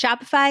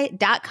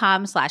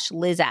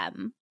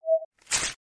 Shopify.com/LizM.